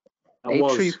 That A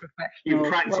was, true you professional.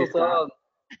 practiced Well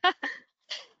done.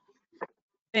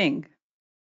 Thing.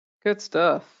 Good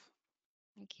stuff.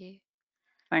 Thank you.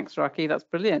 Thanks, Rocky. That's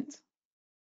brilliant.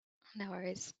 No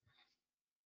worries.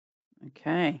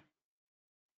 Okay.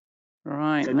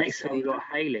 Right. So next up we've got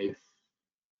Hayley.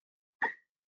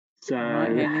 So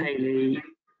Right, Hayley,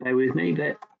 bear with me.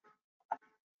 Are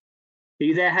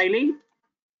you there, Hayley?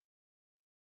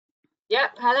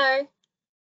 Yep, hello.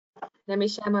 Let me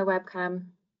share my webcam.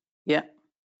 Yeah.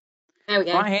 There we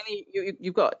go. Right, Hayley,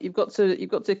 you've got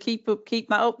to keep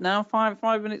that up now.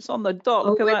 Five minutes on the dot.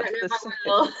 Look at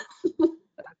that.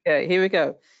 Okay, here we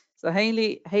go. So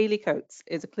Hayley Coates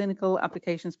is a clinical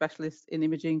application specialist in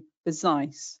imaging for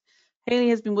Zeiss. Hayley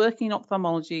has been working in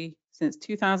ophthalmology since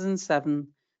 2007,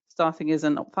 starting as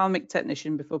an ophthalmic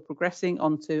technician before progressing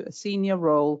onto a senior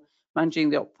role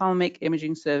managing the ophthalmic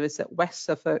imaging service at West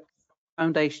Suffolk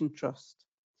Foundation Trust.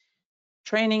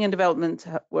 Training and development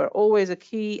were always a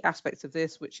key aspect of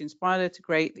this, which inspired her to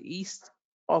create the East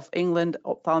of England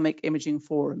Ophthalmic Imaging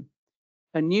Forum.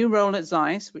 Her new role at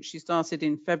Zeiss, which she started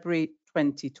in February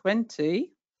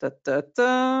 2020,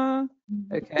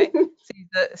 okay,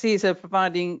 sees her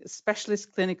providing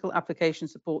specialist clinical application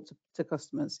support to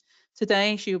customers.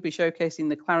 Today, she will be showcasing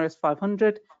the Claris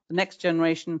 500, the next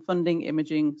generation funding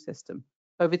imaging system.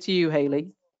 Over to you,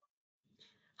 Hayley.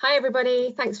 Hi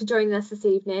everybody, thanks for joining us this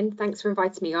evening. Thanks for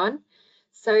inviting me on.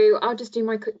 So I'll just do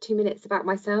my quick 2 minutes about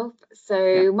myself.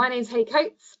 So my name's Hayley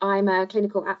Coates. I'm a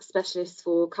clinical app specialist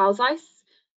for Carl Zeiss.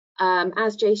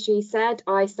 As JG said,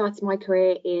 I started my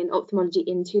career in ophthalmology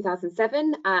in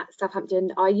 2007 at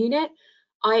Southampton Eye Unit.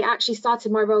 I actually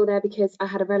started my role there because I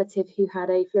had a relative who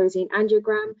had a fluorescein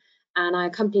angiogram, and I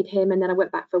accompanied him, and then I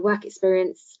went back for work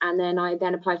experience, and then I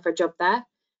applied for a job there.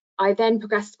 I then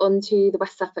progressed on to the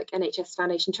West Suffolk NHS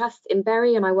Foundation Trust in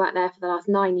Bury, and I worked there for the last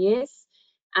 9 years.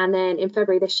 And then in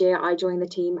February this year, I joined the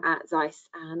team at Zeiss,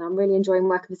 and I'm really enjoying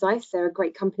working with Zeiss. They're a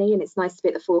great company, and it's nice to be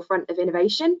at the forefront of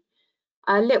innovation.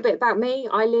 A little bit about me: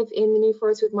 I live in the New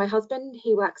Forest with my husband.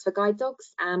 He works for Guide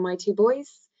Dogs, and my 2 boys.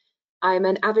 I'm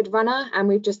an avid runner, and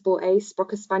we've just bought a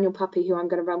Sprocker Spaniel puppy who I'm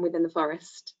going to run with in the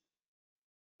forest.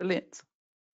 Brilliant.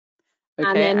 Okay,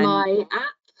 and then my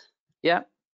app. Yeah.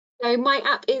 So my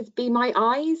app is Be My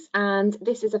Eyes, and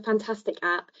this is a fantastic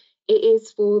app. It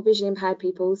is for visually impaired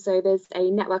people. So there's a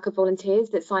network of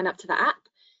volunteers that sign up to the app.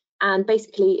 And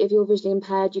basically, if you're visually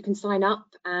impaired, you can sign up,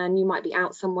 and you might be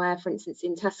out somewhere, for instance,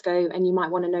 in Tesco, and you might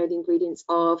want to know the ingredients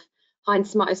of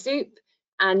Heinz tomato soup.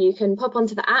 And you can pop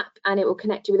onto the app, and it will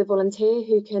connect you with a volunteer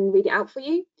who can read it out for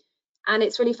you. And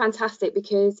it's really fantastic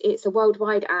because it's a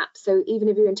worldwide app. So even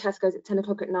if you're in Tesco's at 10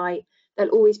 o'clock at night,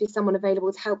 there'll always be someone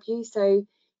available to help you. So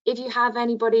if you have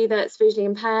anybody that's visually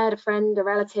impaired, a friend, a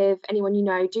relative, anyone you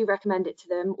know, do recommend it to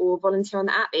them or volunteer on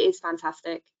the app. It is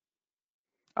fantastic.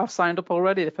 I've signed up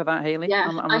already for that, Hayley. Yeah,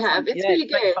 I have. It's really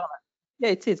good. Yeah,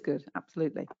 it is good.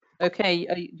 Absolutely. Okay,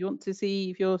 do you want to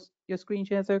see if your screen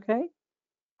share is okay?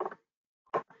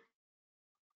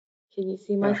 Can you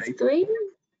see my screen?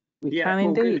 We can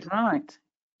indeed. Right.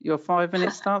 Your 5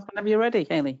 minutes starts whenever you're ready,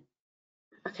 Hayley.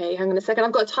 Okay, hang on a second.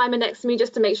 I've got a timer next to me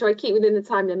just to make sure I keep within the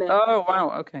time limit. Oh,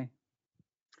 wow. Okay.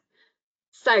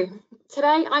 So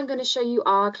today I'm going to show you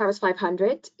our Claris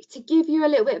 500. To give you a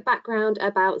little bit of background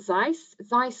about Zeiss,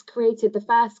 Zeiss created the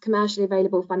first commercially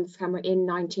available fundus camera in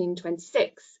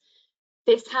 1926.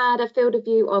 This had a field of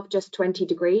view of just 20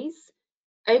 degrees.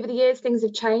 Over the years, things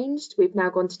have changed. We've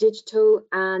now gone to digital,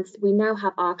 and we now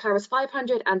have our Claris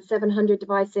 500 and 700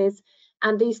 devices,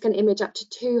 and these can image up to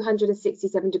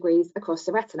 267 degrees across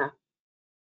the retina.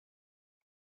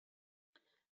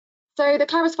 So the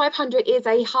Claris 500 is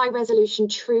a high resolution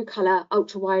true color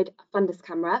ultra wide fundus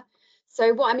camera.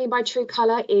 So what I mean by true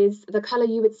color is the color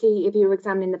you would see if you were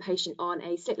examining the patient on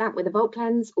a slit lamp with a Volt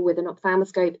lens or with an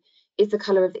ophthalmoscope is the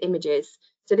color of the images.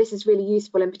 So this is really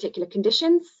useful in particular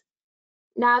conditions.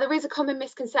 Now, there is a common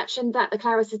misconception that the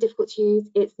Claris is difficult to use.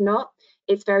 It's not.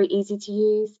 It's very easy to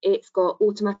use. It's got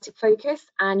automatic focus,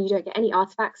 and you don't get any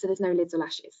artifacts, so there's no lids or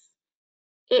lashes.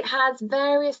 It has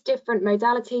various different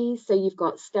modalities. So you've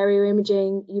got stereo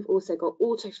imaging, you've also got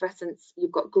autofluorescence,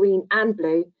 you've got green and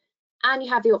blue, and you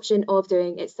have the option of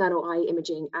doing external eye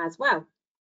imaging as well.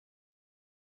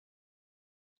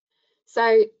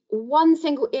 So one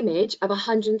single image of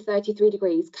 133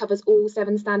 degrees covers all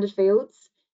 7 standard fields.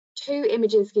 2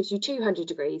 images gives you 200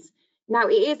 degrees. Now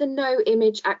it is a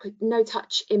no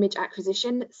touch image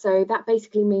acquisition. So that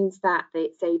basically means that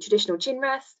it's a traditional chin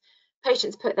rest.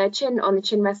 Patients put their chin on the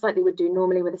chin rest like they would do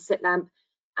normally with a slit lamp.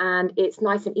 And it's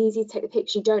nice and easy to take the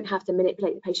picture. You don't have to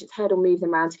manipulate the patient's head or move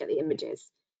them around to get the images.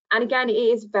 And again, it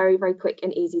is very, very quick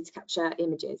and easy to capture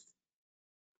images.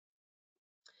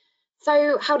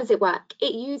 So how does it work?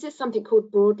 It uses something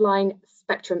called broadline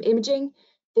spectrum imaging.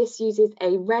 This uses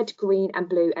a red, green and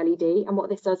blue LED, and what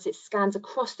this does is it scans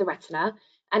across the retina,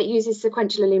 and it uses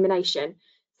sequential illumination.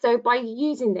 So by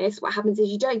using this, what happens is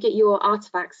you don't get your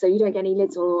artifacts, so you don't get any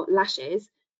lids or lashes,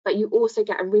 but you also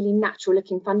get a really natural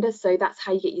looking fundus, so that's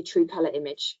how you get your true color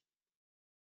image.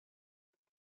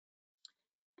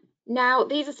 Now,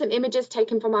 these are some images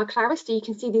taken from our Claris, so you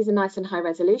can see these are nice and high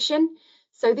resolution.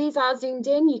 So these are zoomed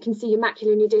in, you can see your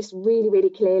macula and your disc really, really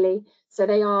clearly. So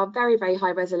they are very, very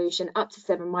high resolution, up to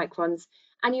 7 microns,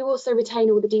 and you also retain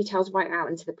all the details right out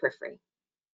into the periphery.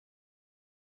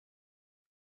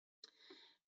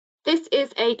 This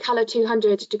is a color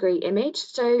 200 degree image.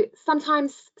 So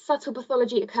sometimes subtle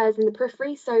pathology occurs in the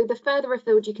periphery, so the further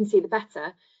afield you can see, the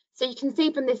better. So you can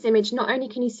see from this image, not only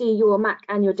can you see your mac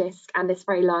and your disc and this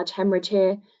very large hemorrhage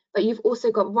here, but you've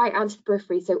also got right out to the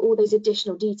periphery, so all those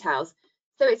additional details.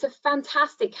 So it's a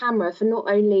fantastic camera for not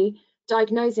only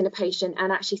diagnosing a patient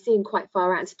and actually seeing quite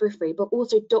far out into the periphery, but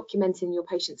also documenting your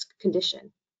patient's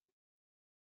condition.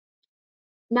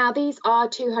 Now these are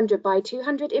 200 by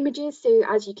 200 images, so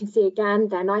as you can see again,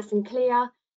 they're nice and clear,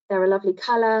 they're a lovely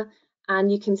colour,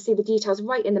 and you can see the details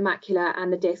right in the macula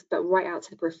and the disc, but right out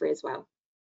to the periphery as well.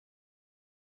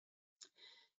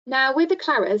 Now with the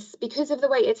Claris, because of the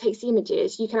way it takes the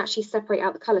images, you can actually separate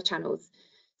out the colour channels.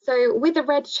 So with the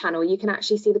red channel, you can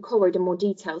actually see the choroid in more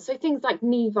detail. So things like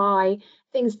nevi,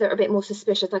 things that are a bit more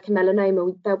suspicious, like a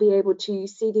melanoma, they'll be able to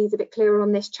see these a bit clearer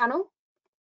on this channel.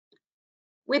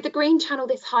 With the green channel,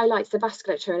 this highlights the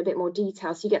vasculature in a bit more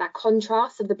detail, so you get that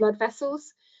contrast of the blood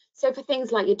vessels. So for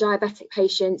things like your diabetic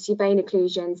patients, your vein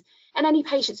occlusions, and any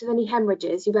patients with any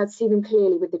hemorrhages, you'll be able to see them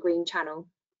clearly with the green channel.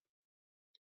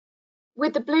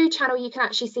 With the blue channel, you can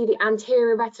actually see the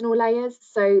anterior retinal layers.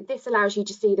 So this allows you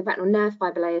to see the retinal nerve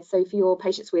fibre layers. So for your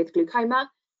patients with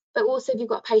glaucoma, but also if you've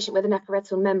got a patient with an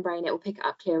epiretinal membrane, it will pick it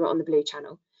up clearer on the blue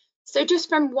channel. So just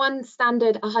from one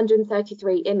standard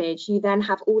 133 image, you then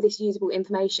have all this usable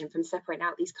information from separating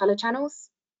out these colour channels.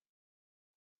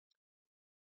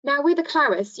 Now with the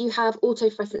Claris, you have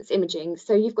autofluorescence imaging.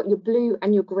 So you've got your blue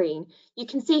and your green. You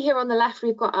can see here on the left,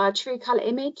 we've got our true colour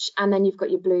image, and then you've got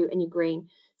your blue and your green.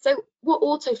 So what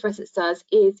autofluorescence does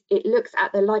is it looks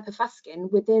at the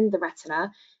lipofuscin within the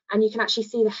retina, and you can actually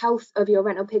see the health of your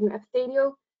retinal pigment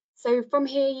epithelial. So from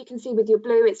here, you can see with your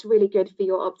blue, it's really good for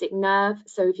your optic nerve.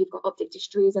 So if you've got optic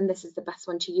dystrophy, this is the best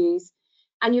one to use.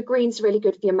 And your green's really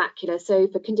good for your macula. So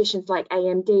for conditions like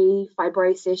AMD,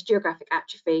 fibrosis, geographic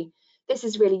atrophy, this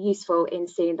is really useful in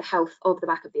seeing the health of the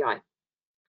back of the eye.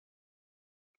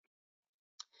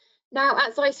 Now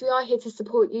at Zeiss, we are here to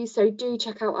support you, so do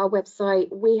check out our website.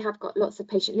 We have got lots of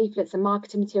patient leaflets and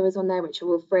marketing materials on there, which are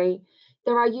all free.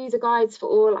 There are user guides for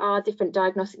all our different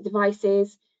diagnostic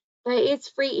devices. There is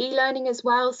free e-learning as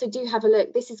well, so do have a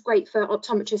look. This is great for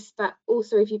optometrists, but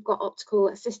also if you've got optical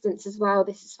assistants as well,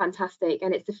 this is fantastic,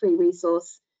 and it's a free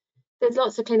resource. There's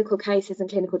lots of clinical cases and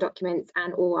clinical documents,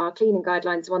 and all our cleaning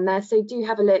guidelines are on there, so do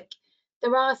have a look.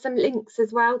 There are some links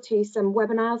as well to some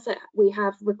webinars that we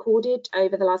have recorded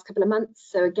over the last couple of months.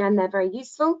 So again, they're very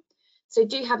useful. So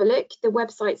do have a look. The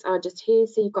websites are just here.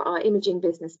 So you've got our imaging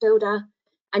business builder,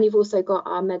 and you've also got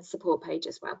our med support page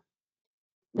as well.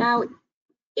 Now,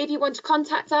 if you want to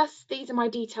contact us, these are my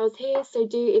details here. So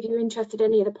if you're interested in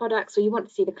any of the products, or you want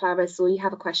to see the Claris, or you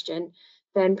have a question,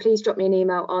 then please drop me an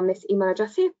email on this email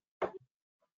address here.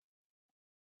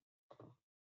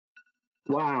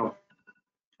 Wow.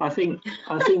 I think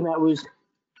that was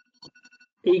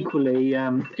equally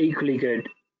good.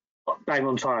 Bang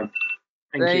on time.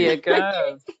 Thank there you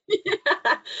go.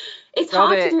 It's Got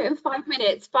hard it. to do it in 5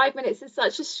 minutes. 5 minutes is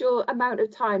such a short amount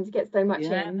of time to get so much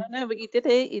in. No, but you did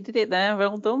it. You did it there.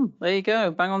 Well done. There you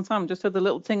go. Bang on time. Just had the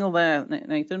little tingle there,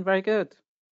 Nathan. Very good.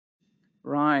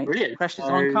 Right. Brilliant. Pressure's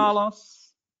on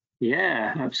Carlos.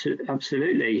 Yeah,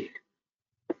 absolutely.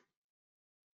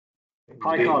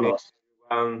 Hi, Good evening, Carlos.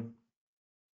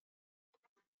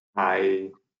 Hi.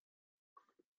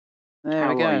 There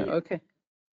How we go. are you? Okay.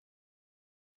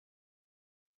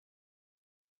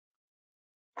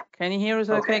 Can you hear us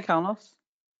okay, Carlos?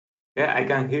 Yeah, I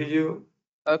can hear you.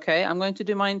 Okay, I'm going to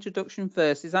do my introduction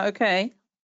first. Is that okay?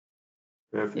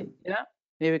 Perfect. Yeah,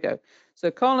 here we go.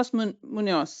 So Carlos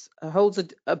Munoz holds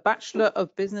a Bachelor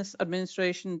of Business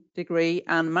Administration degree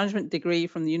and Management degree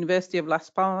from the University of Las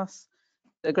Palmas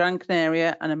de Gran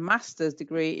Canaria, and a Master's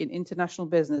degree in International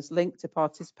Business linked to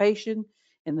participation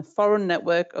in the foreign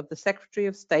network of the Secretary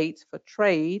of State for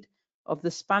Trade of the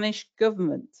Spanish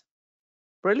government.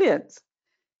 Brilliant.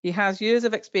 He has years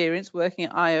of experience working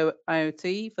at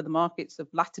IoT for the markets of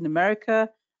Latin America,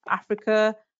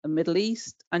 Africa, the Middle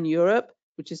East, and Europe,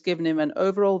 which has given him an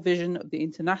overall vision of the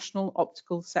international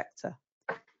optical sector.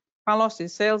 Carlos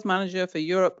is sales manager for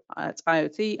Europe at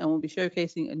IoT and will be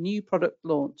showcasing a new product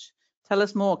launch. Tell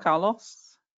us more,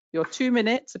 Carlos. Your 2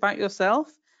 minutes about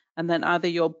yourself, and then either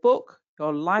your book,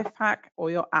 your life hack, or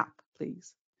your app,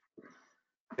 please.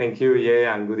 Thank you,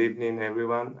 yeah, and good evening,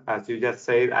 everyone. As you just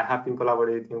said, I have been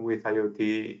collaborating with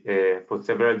IoT for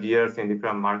several years in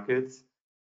different markets.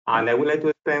 And I would like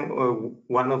to spend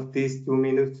one of these 2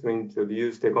 minutes to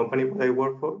introduce the company that I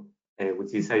work for,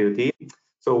 which is IoT.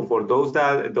 So for those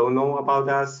that don't know about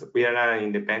us, we are an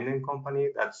independent company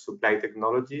that supplies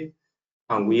technology,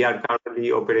 and we are currently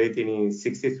operating in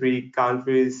 63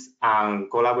 countries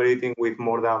and collaborating with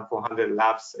more than 400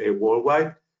 labs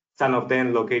worldwide, some of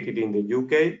them located in the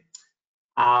UK.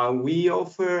 We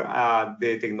offer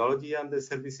the technology and the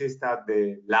services that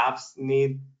the labs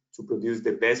need to produce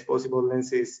the best possible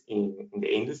lenses in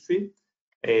the industry.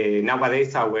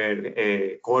 Nowadays,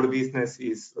 our core business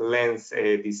is lens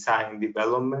design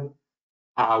development.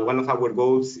 One of our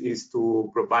goals is to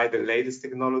provide the latest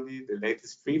technology, the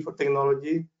latest free for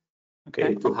technology,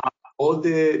 to have all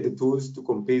the tools to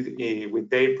compete with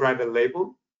their private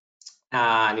label.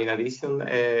 And in addition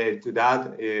to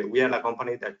that, we are a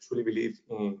company that truly believes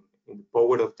in the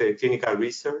power of the clinical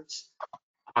research.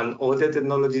 And all the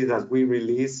technologies that we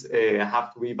release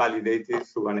have to be validated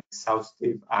through an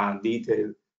exhaustive and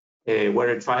detailed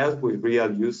weather trials with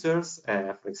real users.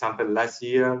 For example, last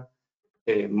year,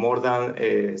 more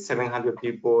than 700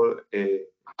 people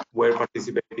were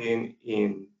participating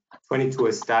in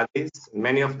 22 studies,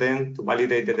 many of them to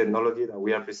validate the technology that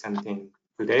we are presenting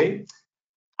today.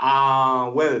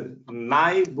 Well,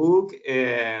 my book,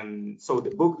 so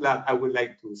the book that I would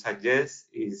like to suggest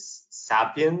is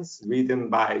Sapiens, written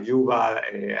by Yuval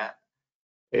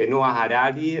Noah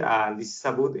Harari. This is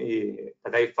a book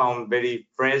that I found very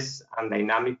fresh and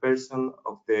dynamic version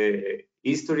of the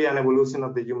history and evolution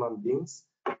of the human beings,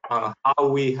 and how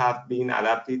we have been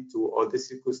adapted to all the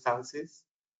circumstances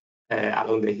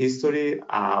along the history.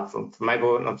 From my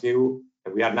point of view,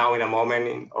 we are now in a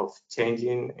moment of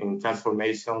changing, in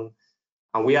transformation,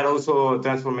 and we are also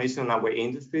transforming our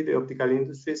industry, the optical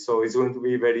industry. So it's going to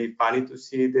be very funny to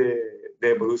see the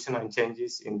evolution and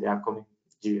changes in the upcoming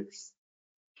years.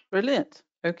 Brilliant.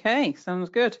 Okay, sounds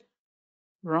good.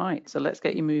 Right, so let's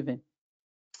get you moving.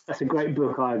 That's a great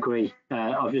book, I agree.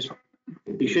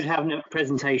 You should have a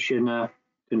presentation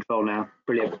control now.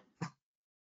 Brilliant.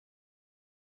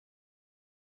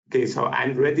 Okay, so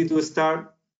I'm ready to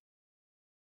start.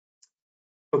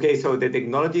 Okay, so the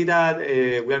technology that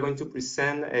we are going to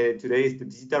present today is the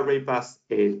Digital Raypass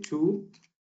 2.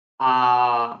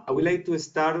 I would like to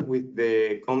start with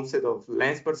the concept of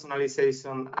lens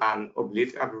personalization and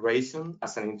oblique aberration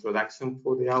as an introduction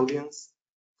for the audience.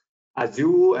 As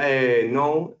you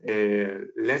know,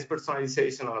 lens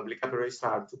personalization and oblique aberration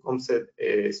are two concepts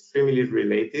extremely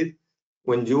related.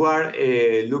 When you are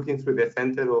looking through the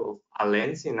center of a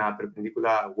lens in a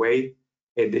perpendicular way,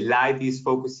 the light is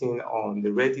focusing on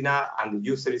the retina and the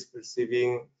user is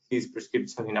perceiving his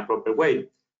prescription in a proper way.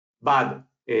 But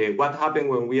what happens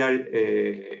when we are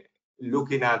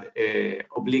looking at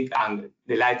oblique angle?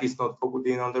 The light is not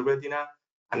focusing on the retina,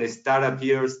 and start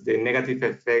appears the negative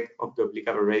effect of the oblique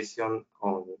aberration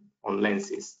on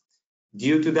lenses.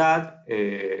 Due to that,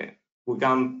 we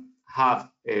can have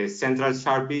a central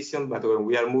sharp vision, but when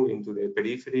we are moving to the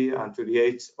periphery and to the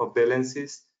edge of the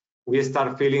lenses, we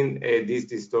start feeling this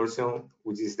distortion,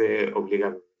 which is the oblique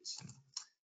aberration.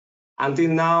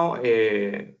 Until now,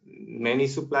 many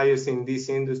suppliers in this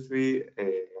industry,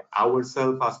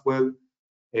 ourselves as well,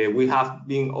 we have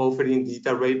been offering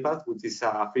Digital Raypass, which is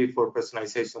a free for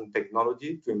personalization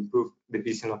technology to improve the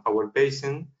vision of our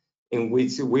patient, in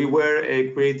which we were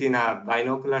creating a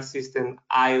binocular system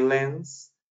eye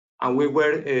lens, and we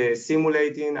were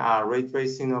simulating a ray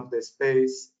tracing of the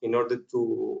space in order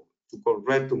to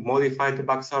modify the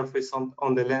back surface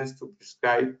on the lens to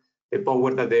prescribe the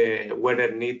power that the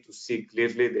wearer needs to see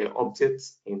clearly the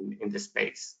objects in the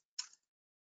space.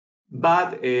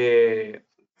 But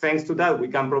thanks to that, we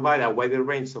can provide a wider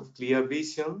range of clear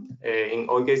vision in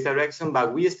all gaze directions,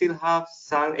 but we still have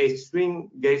some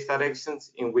extreme gaze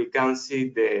directions in which we can see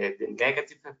the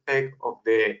negative effect of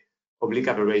the oblique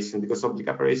aberration, because oblique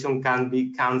aberration can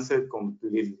be canceled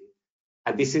completely.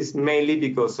 And this is mainly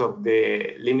because of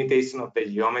the limitation of the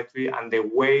geometry and the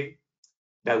way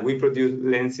that we produce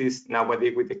lenses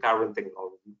nowadays with the current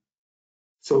technology.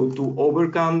 So to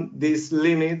overcome these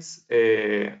limits,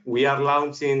 we are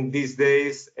launching these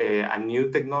days a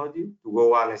new technology to go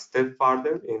one step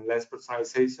further in lens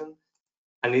personalization.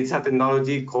 And it's a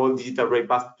technology called Digital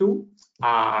Raypass 2.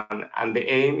 And the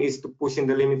aim is to push in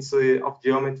the limits of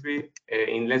geometry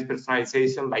in lens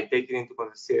personalization by taking into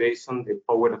consideration the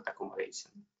power of the accommodation.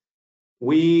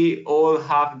 We all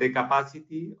have the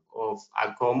capacity of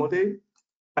accommodate,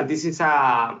 but this is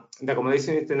the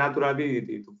accommodation is the natural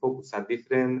ability to focus at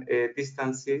different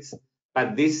distances.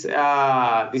 But this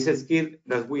skill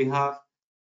that we have,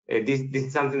 this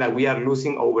is something that we are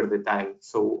losing over the time.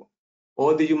 So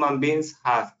all the human beings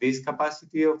have this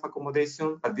capacity of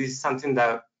accommodation, but this is something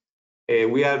that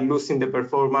we are losing the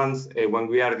performance when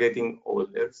we are getting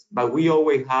older. But we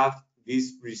always have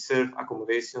this reserve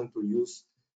accommodation to use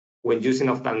when using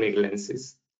ophthalmic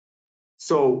lenses.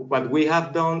 So what we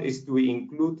have done is to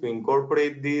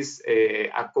incorporate this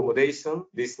accommodation,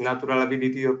 this natural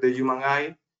ability of the human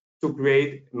eye, to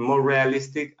create more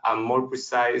realistic and more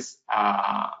precise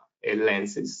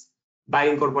lenses. by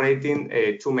incorporating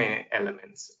two main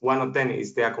elements. One of them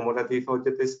is the accommodative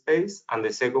object space, and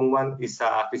the second one is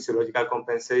a physiological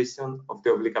compensation of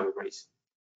the oblique aberration.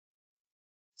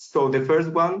 So the first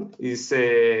one is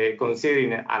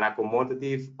considering an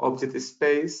accommodative object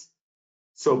space.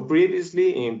 So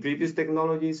previously, in previous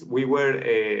technologies, we were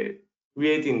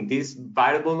creating this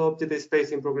variable object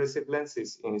space in progressive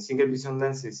lenses. In single vision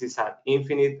lenses, it's an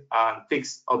infinite and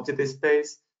fixed object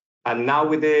space. And now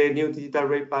with the new digital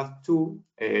ray path 2,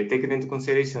 taking into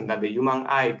consideration that the human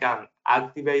eye can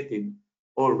activate it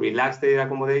or relax the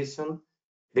accommodation,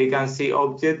 they can see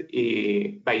object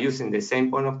by using the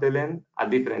same point of the lens at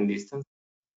different distance.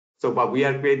 So what we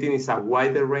are creating is a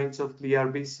wider range of clear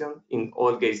vision in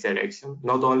all gaze directions,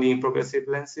 not only in progressive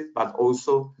lenses, but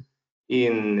also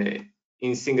in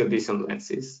single vision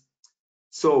lenses.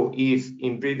 So if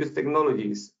in previous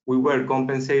technologies, we were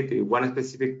compensating one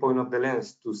specific point of the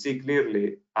lens to see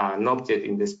clearly an object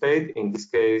in the space, in this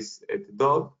case, the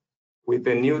dog, with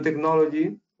the new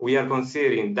technology, we are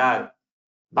considering that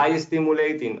by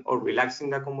stimulating or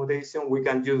relaxing the accommodation, we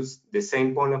can use the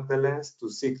same point of the lens to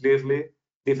see clearly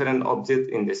different objects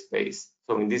in the space.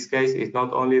 So in this case, it's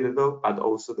not only the dog, but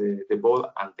also the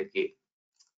ball and the kid.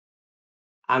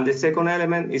 And the second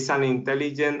element is an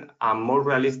intelligent and more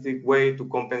realistic way to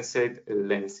compensate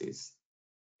lenses.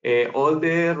 All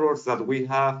the errors that we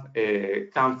have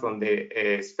come from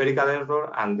the spherical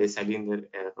error and the cylinder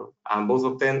error, and both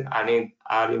of them are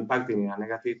impacting in a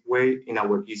negative way in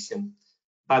our vision.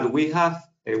 But we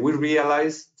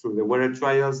realized through the weather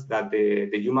trials that the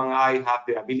human eye have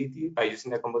the ability, by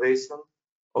using accommodation,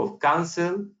 of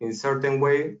cancel in certain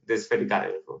way the spherical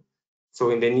error. So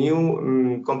in the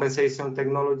new compensation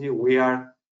technology, we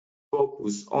are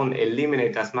focused on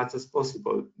eliminate as much as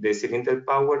possible the cylinder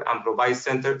power and provide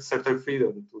certain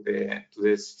freedom to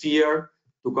the sphere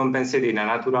to compensate in a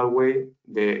natural way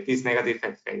this negative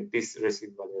effect, this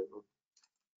residual error.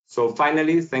 So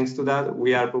finally, thanks to that,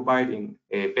 we are providing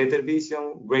a better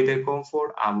vision, greater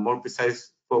comfort, and more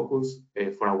precise focus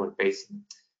for our patient.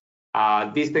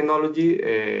 This technology,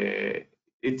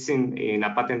 it's in a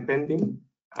patent pending.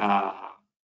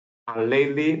 And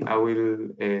lately, I will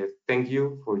thank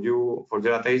you for your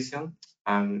attention.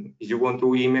 And if you want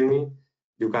to email me,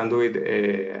 you can do it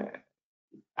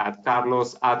at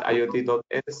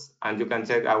carlos@iot.es, and you can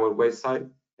check our website,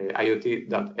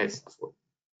 iot.es as well.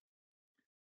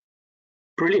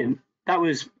 Brilliant. That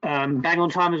was bang on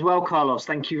time as well, Carlos.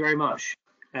 Thank you very much.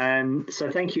 So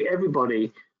thank you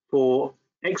everybody for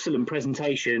excellent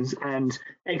presentations and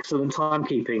excellent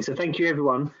timekeeping. So thank you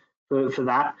everyone for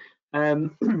that.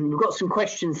 We've got some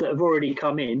questions that have already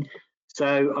come in.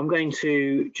 So I'm going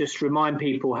to just remind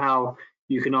people how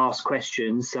you can ask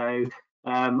questions. So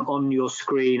on your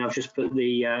screen, I've just put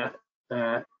the,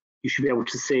 you should be able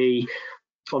to see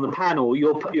on the panel,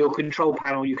 your control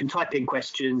panel, you can type in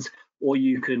questions, or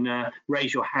you can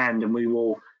raise your hand and we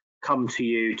will come to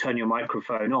you, turn your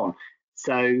microphone on.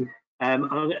 So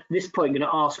I'm at this point going to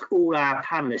ask all our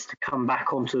panelists to come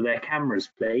back onto their cameras,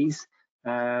 please.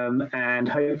 And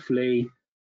hopefully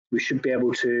we should be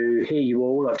able to hear you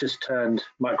all. I've just turned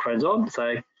microphones on,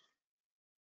 so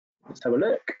let's have a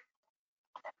look.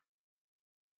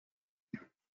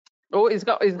 Oh, he's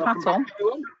got his hat on.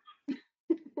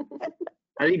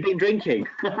 Have you been drinking?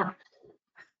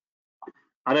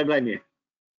 I don't blame you.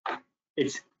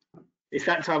 It's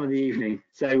that time of the evening.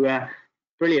 So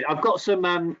brilliant. I've got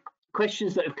some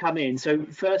questions that have come in. So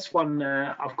first one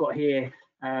I've got here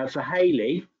for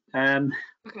Hayley. Okay.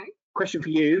 Question for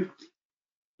you.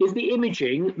 Is the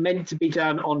imaging meant to be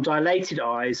done on dilated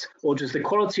eyes, or does the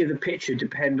quality of the picture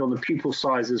depend on the pupil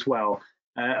size as well?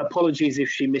 Apologies if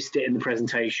she missed it in the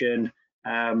presentation.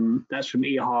 That's from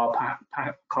Ihar.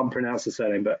 Can't pronounce the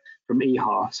surname, but from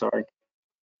Ihar, sorry.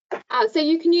 So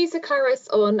you can use the Claris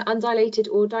on undilated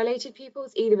or dilated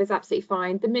pupils. Either is absolutely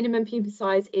fine. The minimum pupil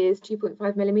size is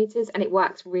 2.5 millimeters, and it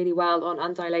works really well on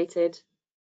undilated.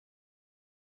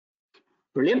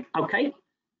 Brilliant. Okay.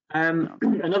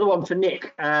 Another one for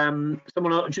Nick.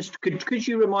 Someone just could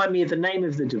you remind me of the name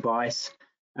of the device?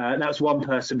 That's one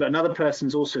person, but another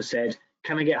person's also said,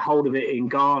 can I get hold of it in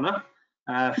Ghana?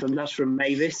 That's from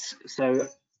Mavis. So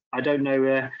I don't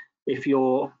know if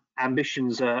your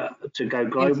ambitions are to go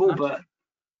global, but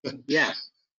yeah.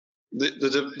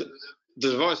 The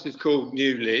device is called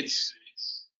New Lids,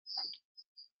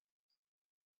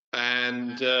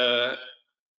 and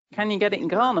can you get it in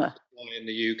Ghana? In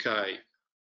the UK.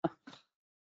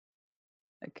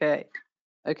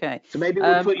 Okay. So maybe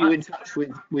we'll put you in touch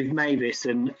with Mavis,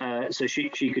 and so she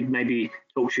could maybe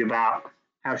talk to you about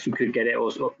how she could get it,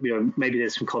 or maybe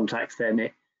there's some contacts there,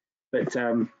 Nick. But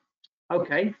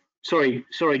okay, Sorry,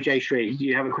 Jayshree, do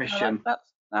you have a question? No,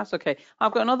 that's okay.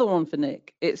 I've got another one for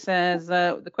Nick. It says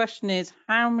the question is,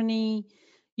 how many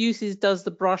uses does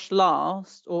the brush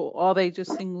last, or are they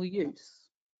just single use?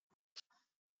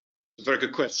 A very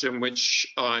good question, which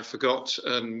I forgot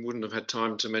and wouldn't have had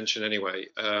time to mention anyway.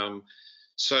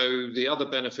 So the other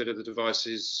benefit of the device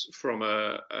is, from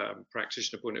a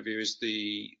practitioner point of view, is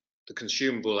the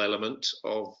consumable element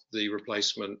of the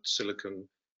replacement silicone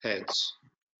heads.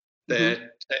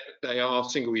 They are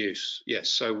single use, yes.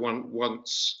 So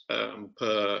once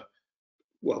per,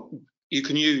 well, you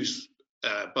can use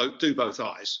do both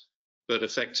eyes, but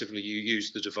effectively you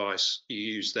use the device, you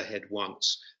use the head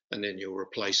once, and then you'll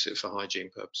replace it for hygiene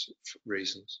purposes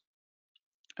reasons.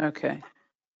 Okay.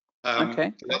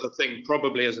 The other thing,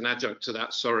 probably as an adjunct to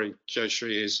that, sorry,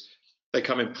 Jayshree, is they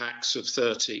come in packs of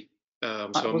 30.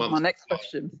 That so was my next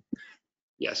question.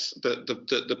 Yes,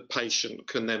 the patient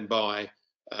can then buy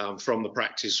from the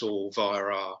practice or via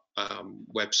our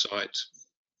website.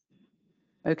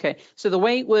 Okay, so the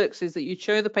way it works is that you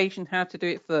show the patient how to do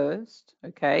it first,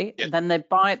 okay, Yes. and then they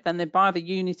buy the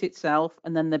unit itself,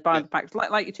 and then they buy the packs,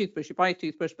 like your toothbrush. You buy a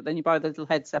toothbrush, but then you buy the little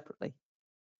head separately.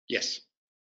 Yes.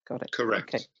 Got it.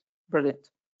 Correct. Okay,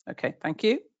 brilliant. Okay, thank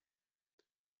you.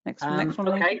 Next one.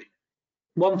 Okay,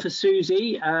 one for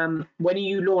Susie. When are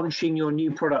you launching your new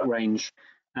product range?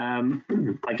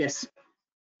 I guess,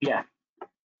 yeah.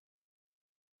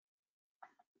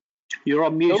 You're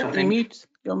on mute, I think.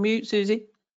 You're on mute, Susie.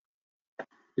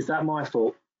 Is that my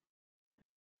fault?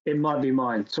 It might be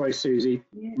mine. Sorry, Susie.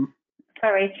 Yeah.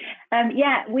 Sorry.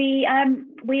 Yeah, we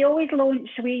always launch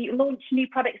new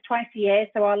products twice a year.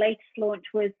 So our latest launch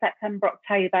was September,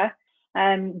 October,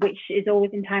 which is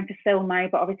always in time for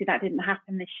Silmo, but obviously that didn't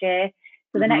happen this year.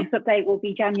 So the next update will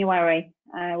be January,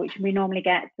 which we normally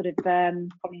get sort of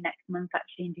probably next month,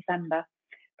 actually in December.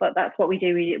 But that's what we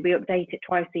do. We update it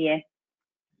twice a year.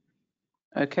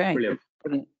 Okay. Brilliant.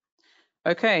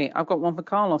 Okay, I've got one for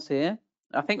Carlos here.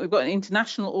 I think we've got an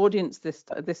international audience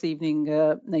this evening,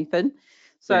 Nathan.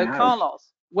 So yeah.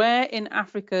 Carlos, where in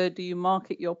Africa do you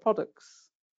market your products?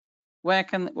 Where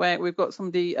we've got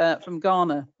somebody from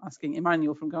Ghana asking,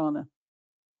 Emmanuel from Ghana.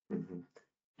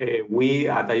 We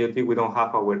at IoT, we don't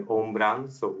have our own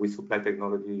brand, so we supply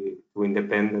technology to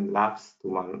independent labs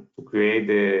to create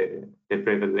the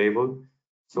private label.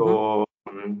 So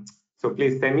so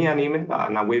please send me an email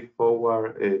and I will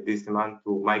forward this demand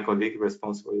to my colleague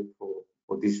responsible for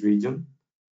this region.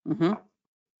 Brilliant.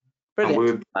 And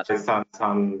we will provide some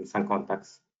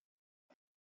contacts.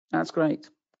 That's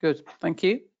great. Good. Thank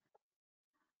you.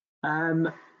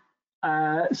 So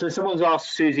someone's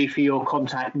asked Susie for your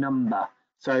contact number.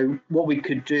 So what we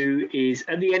could do is,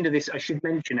 at the end of this, I should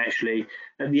mention actually,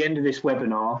 at the end of this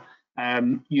webinar,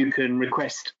 you can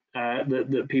request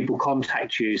that people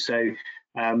contact you. So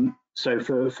so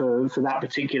for that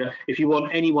particular, if you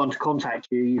want anyone to contact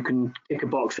you, you can tick a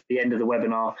box at the end of the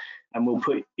webinar and we'll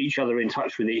put each other in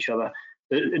touch with each other.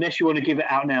 Unless you want to give it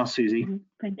out now, Susie.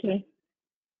 Thank you.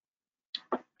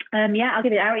 Yeah, I'll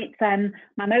give it out. It's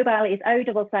my mobile is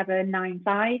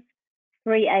 07795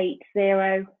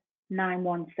 380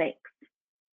 916,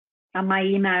 and my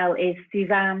email is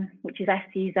Suzanne, which is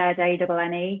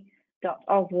SUZANNE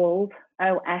 .Oswald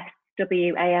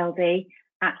OSWALD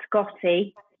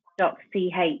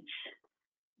 @gotti.ch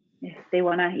if they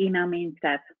want to email me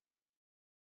instead.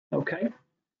 Okay.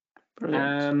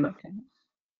 Brilliant. Okay.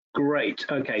 Great.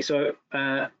 Okay, so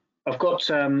I've got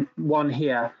one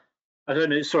here. I don't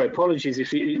know. Sorry, apologies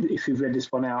if you've read this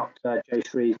one out,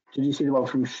 Jayshree. Did you see the one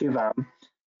from Shivam?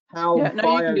 How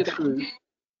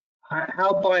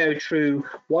biotrue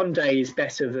 1 day is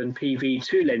better than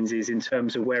PV2 lenses in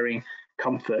terms of wearing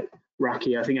comfort?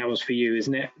 Raki, I think that was for you,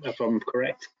 isn't it? If I'm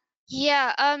correct.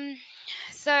 Yeah.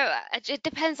 So it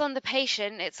depends on the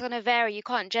patient. It's going to vary. You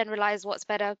can't generalize what's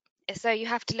better. So you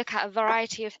have to look at a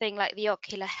variety of things like the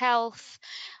ocular health,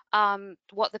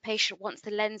 what the patient wants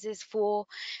the lenses for.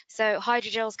 So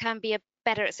hydrogels can be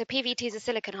better. So PVT is a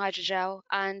silicone hydrogel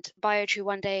and biotrue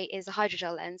 1 day is a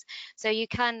hydrogel lens. So you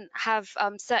can have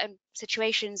certain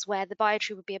situations where the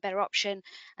biotrue would be a better option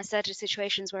and certain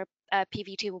situations where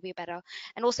PV2 will be better.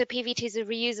 And also PV2 is a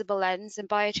reusable lens and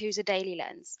biotrue is a daily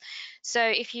lens. So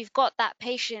if you've got that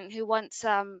patient who wants,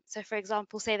 so for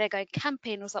example, say they're going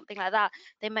camping or something like that,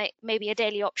 they maybe a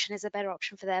daily option is a better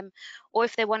option for them. Or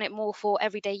if they want it more for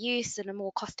everyday use and a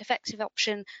more cost-effective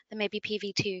option, then maybe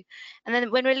PV2. And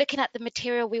then when we're looking at the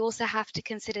material, we also have to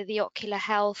consider the ocular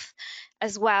health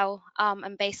as well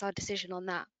and base our decision on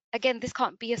that. Again, this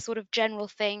can't be a sort of general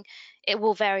thing. It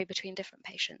will vary between different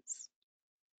patients.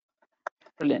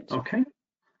 Brilliant. Okay.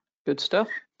 Good stuff.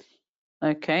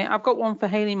 Okay, I've got one for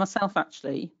Hayley myself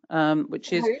actually,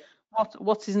 which is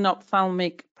what is an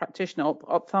ophthalmic practitioner?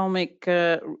 Ophthalmic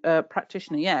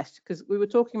practitioner, yes, because we were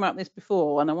talking about this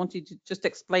before, and I wanted to just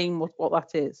explain what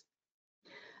that is.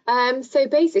 So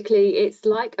basically, it's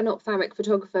like an ophthalmic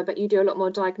photographer, but you do a lot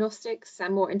more diagnostics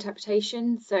and more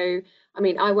interpretation. So, I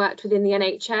mean, I worked within the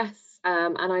NHS,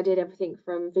 and I did everything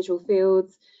from visual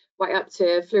fields right up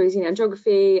to fluorescein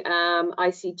angiography,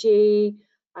 ICG,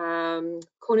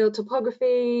 corneal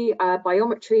topography,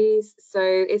 biometries. So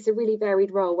it's a really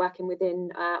varied role working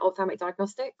within ophthalmic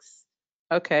diagnostics.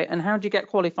 Okay, and how do you get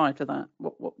qualified for that?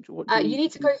 What do you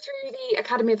need to go through the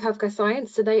Academy of Healthcare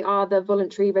Science. So they are the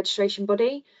voluntary registration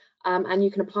body, and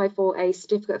you can apply for a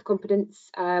certificate of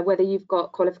competence, whether you've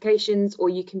got qualifications or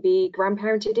you can be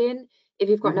grandparented in if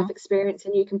you've got enough experience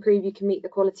and you can prove you can meet the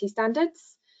quality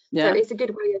standards. Yeah. So it's a good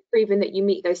way of proving that you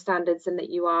meet those standards and that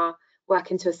you are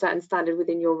working to a certain standard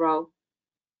within your role.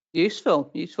 Useful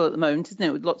at the moment, isn't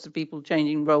it? With lots of people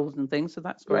changing roles and things, so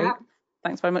that's great. Yeah.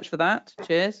 Thanks very much for that.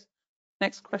 Cheers.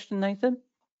 Next question, Nathan.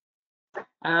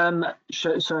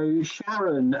 So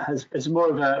Sharon has more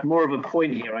of a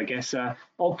point here, I guess.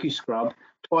 OcuScrub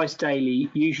twice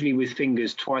daily, usually with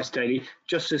fingers twice daily,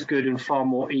 just as good and far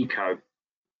more eco.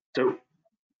 So,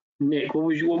 Nick, what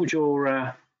would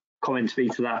your comments be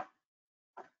to that?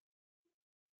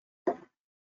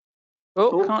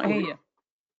 Can't hear you. I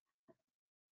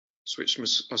switched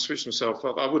myself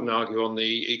up. I wouldn't argue on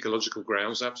the ecological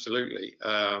grounds. Absolutely.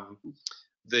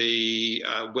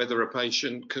 Whether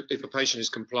if a patient is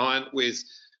compliant with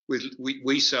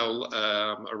we sell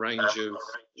a range of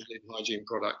hygiene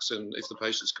products, and if the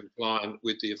patient's compliant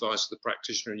with the advice of the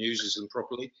practitioner and uses them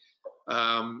properly.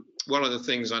 One of the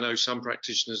things I know some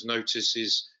practitioners notice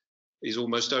is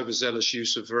almost overzealous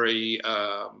use of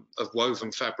of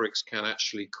woven fabrics can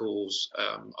actually cause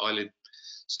eyelids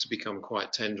to become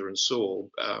quite tender and sore,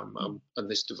 and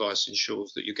this device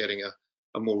ensures that you're getting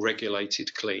a more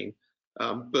regulated clean.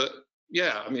 But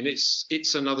yeah, I mean,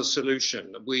 it's another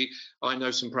solution. I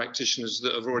know some practitioners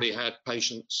that have already had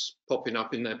patients popping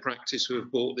up in their practice who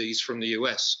have bought these from the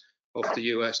US, off the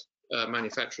US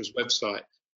manufacturer's website,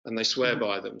 and they swear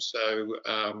by them. So,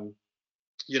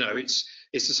 you know, it's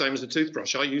the same as a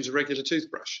toothbrush. I use a regular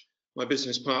toothbrush. My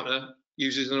business partner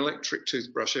uses an electric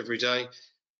toothbrush every day,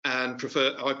 and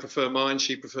I prefer mine,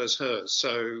 she prefers hers.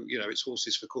 So, you know, it's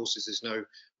horses for courses. There's no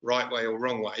right way or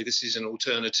wrong way. This is an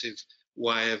alternative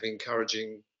way of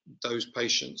encouraging those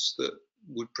patients that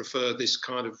would prefer this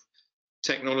kind of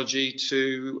technology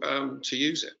to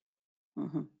use it.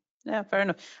 Yeah, fair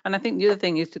enough. And I think the other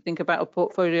thing is to think about a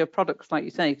portfolio of products, like you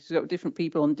say, because you've got different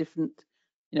people on different,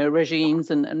 you know,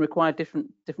 regimes and require different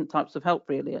types of help,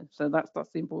 really. So that's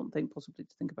the important thing possibly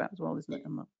to think about as well, isn't it,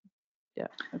 Emma? Yeah.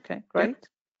 Okay. Great.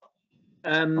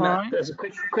 Right. There's a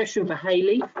question for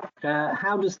Hayley.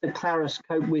 How does the Clarus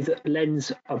cope with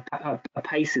lens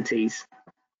opacities?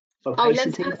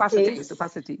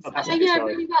 Opacities. Yeah,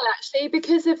 really well actually,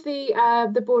 because of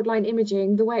the borderline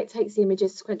imaging, the way it takes the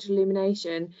images, sequential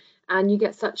illumination, and you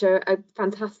get such a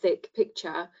fantastic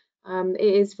picture. It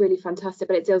is really fantastic,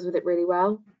 but it deals with it really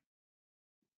well.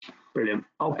 Brilliant.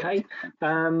 Okay,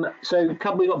 so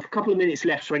we've got a couple of minutes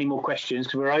left for any more questions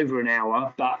because we're over an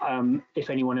hour. But if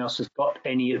anyone else has got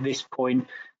any at this point,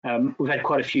 we've had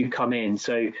quite a few come in.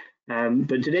 So, but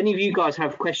did any of you guys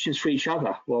have questions for each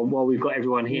other while we've got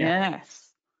everyone here?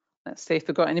 Yes. Let's see if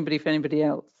we've got anybody for anybody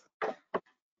else.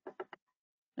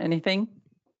 Anything?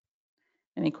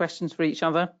 Any questions for each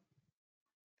other?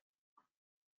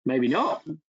 Maybe not.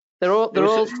 They're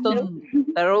all stunned.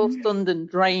 They're all stunned and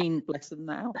drained, bless them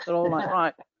now. They're all like,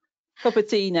 right, cup of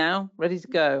tea now, ready to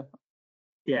go.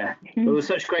 Yeah, it was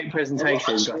such great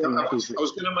presentations. I was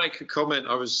going to make a comment.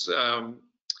 I was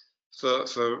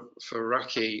for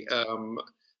Raki. I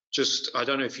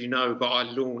don't know if you know, but I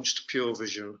launched Pure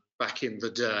Vision back in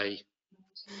the day.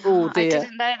 Oh dear. I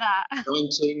didn't know that.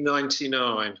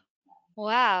 1999.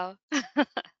 Wow.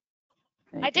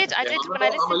 I did. When I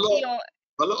listened to your.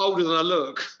 I look older than I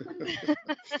look.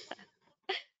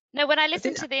 No, when I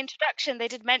listened to the introduction, they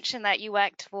did mention that you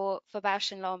worked for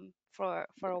Bausch & Lomb for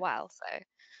a while. So.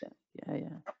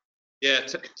 Yeah.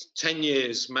 10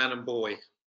 years, man and boy.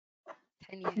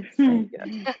 10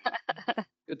 years.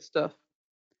 Good stuff.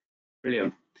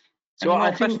 Brilliant. So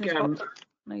I think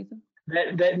Nathan?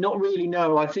 they're not really.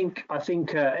 No, I think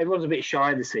everyone's a bit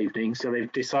shy this evening, so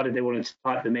they've decided they wanted to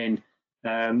type them in.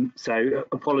 So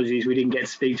apologies, we didn't get to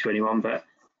speak to anyone, but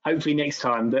hopefully next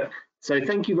time. But so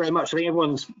thank you very much. I think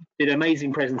everyone's did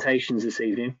amazing presentations this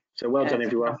evening. So well done,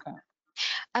 everyone.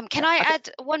 Can I add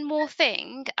one more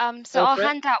thing? So our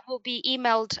handout will be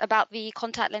emailed about the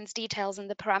contact lens details and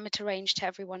the parameter range to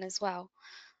everyone as well,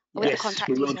 with the contact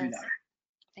we will details. do that.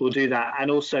 We'll do that,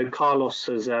 and also Carlos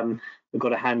has we've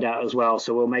got a handout as well,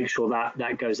 so we'll make sure that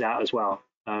that goes out as well,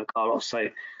 Carlos. So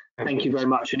thank you very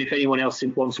much. And if anyone else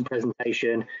wants a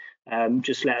presentation,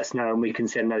 just let us know and we can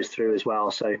send those through as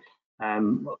well. So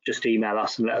just email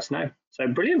us and let us know. So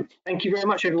brilliant. Thank you very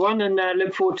much, everyone, and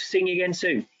look forward to seeing you again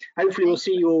soon. Hopefully we'll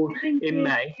see you all in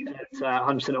May at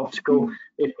 100% Optical,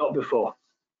 if not before.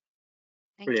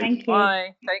 Brilliant. Thank you.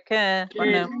 Bye. Take care. Bye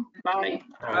now. Bye.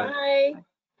 Bye.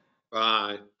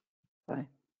 Bye. Bye.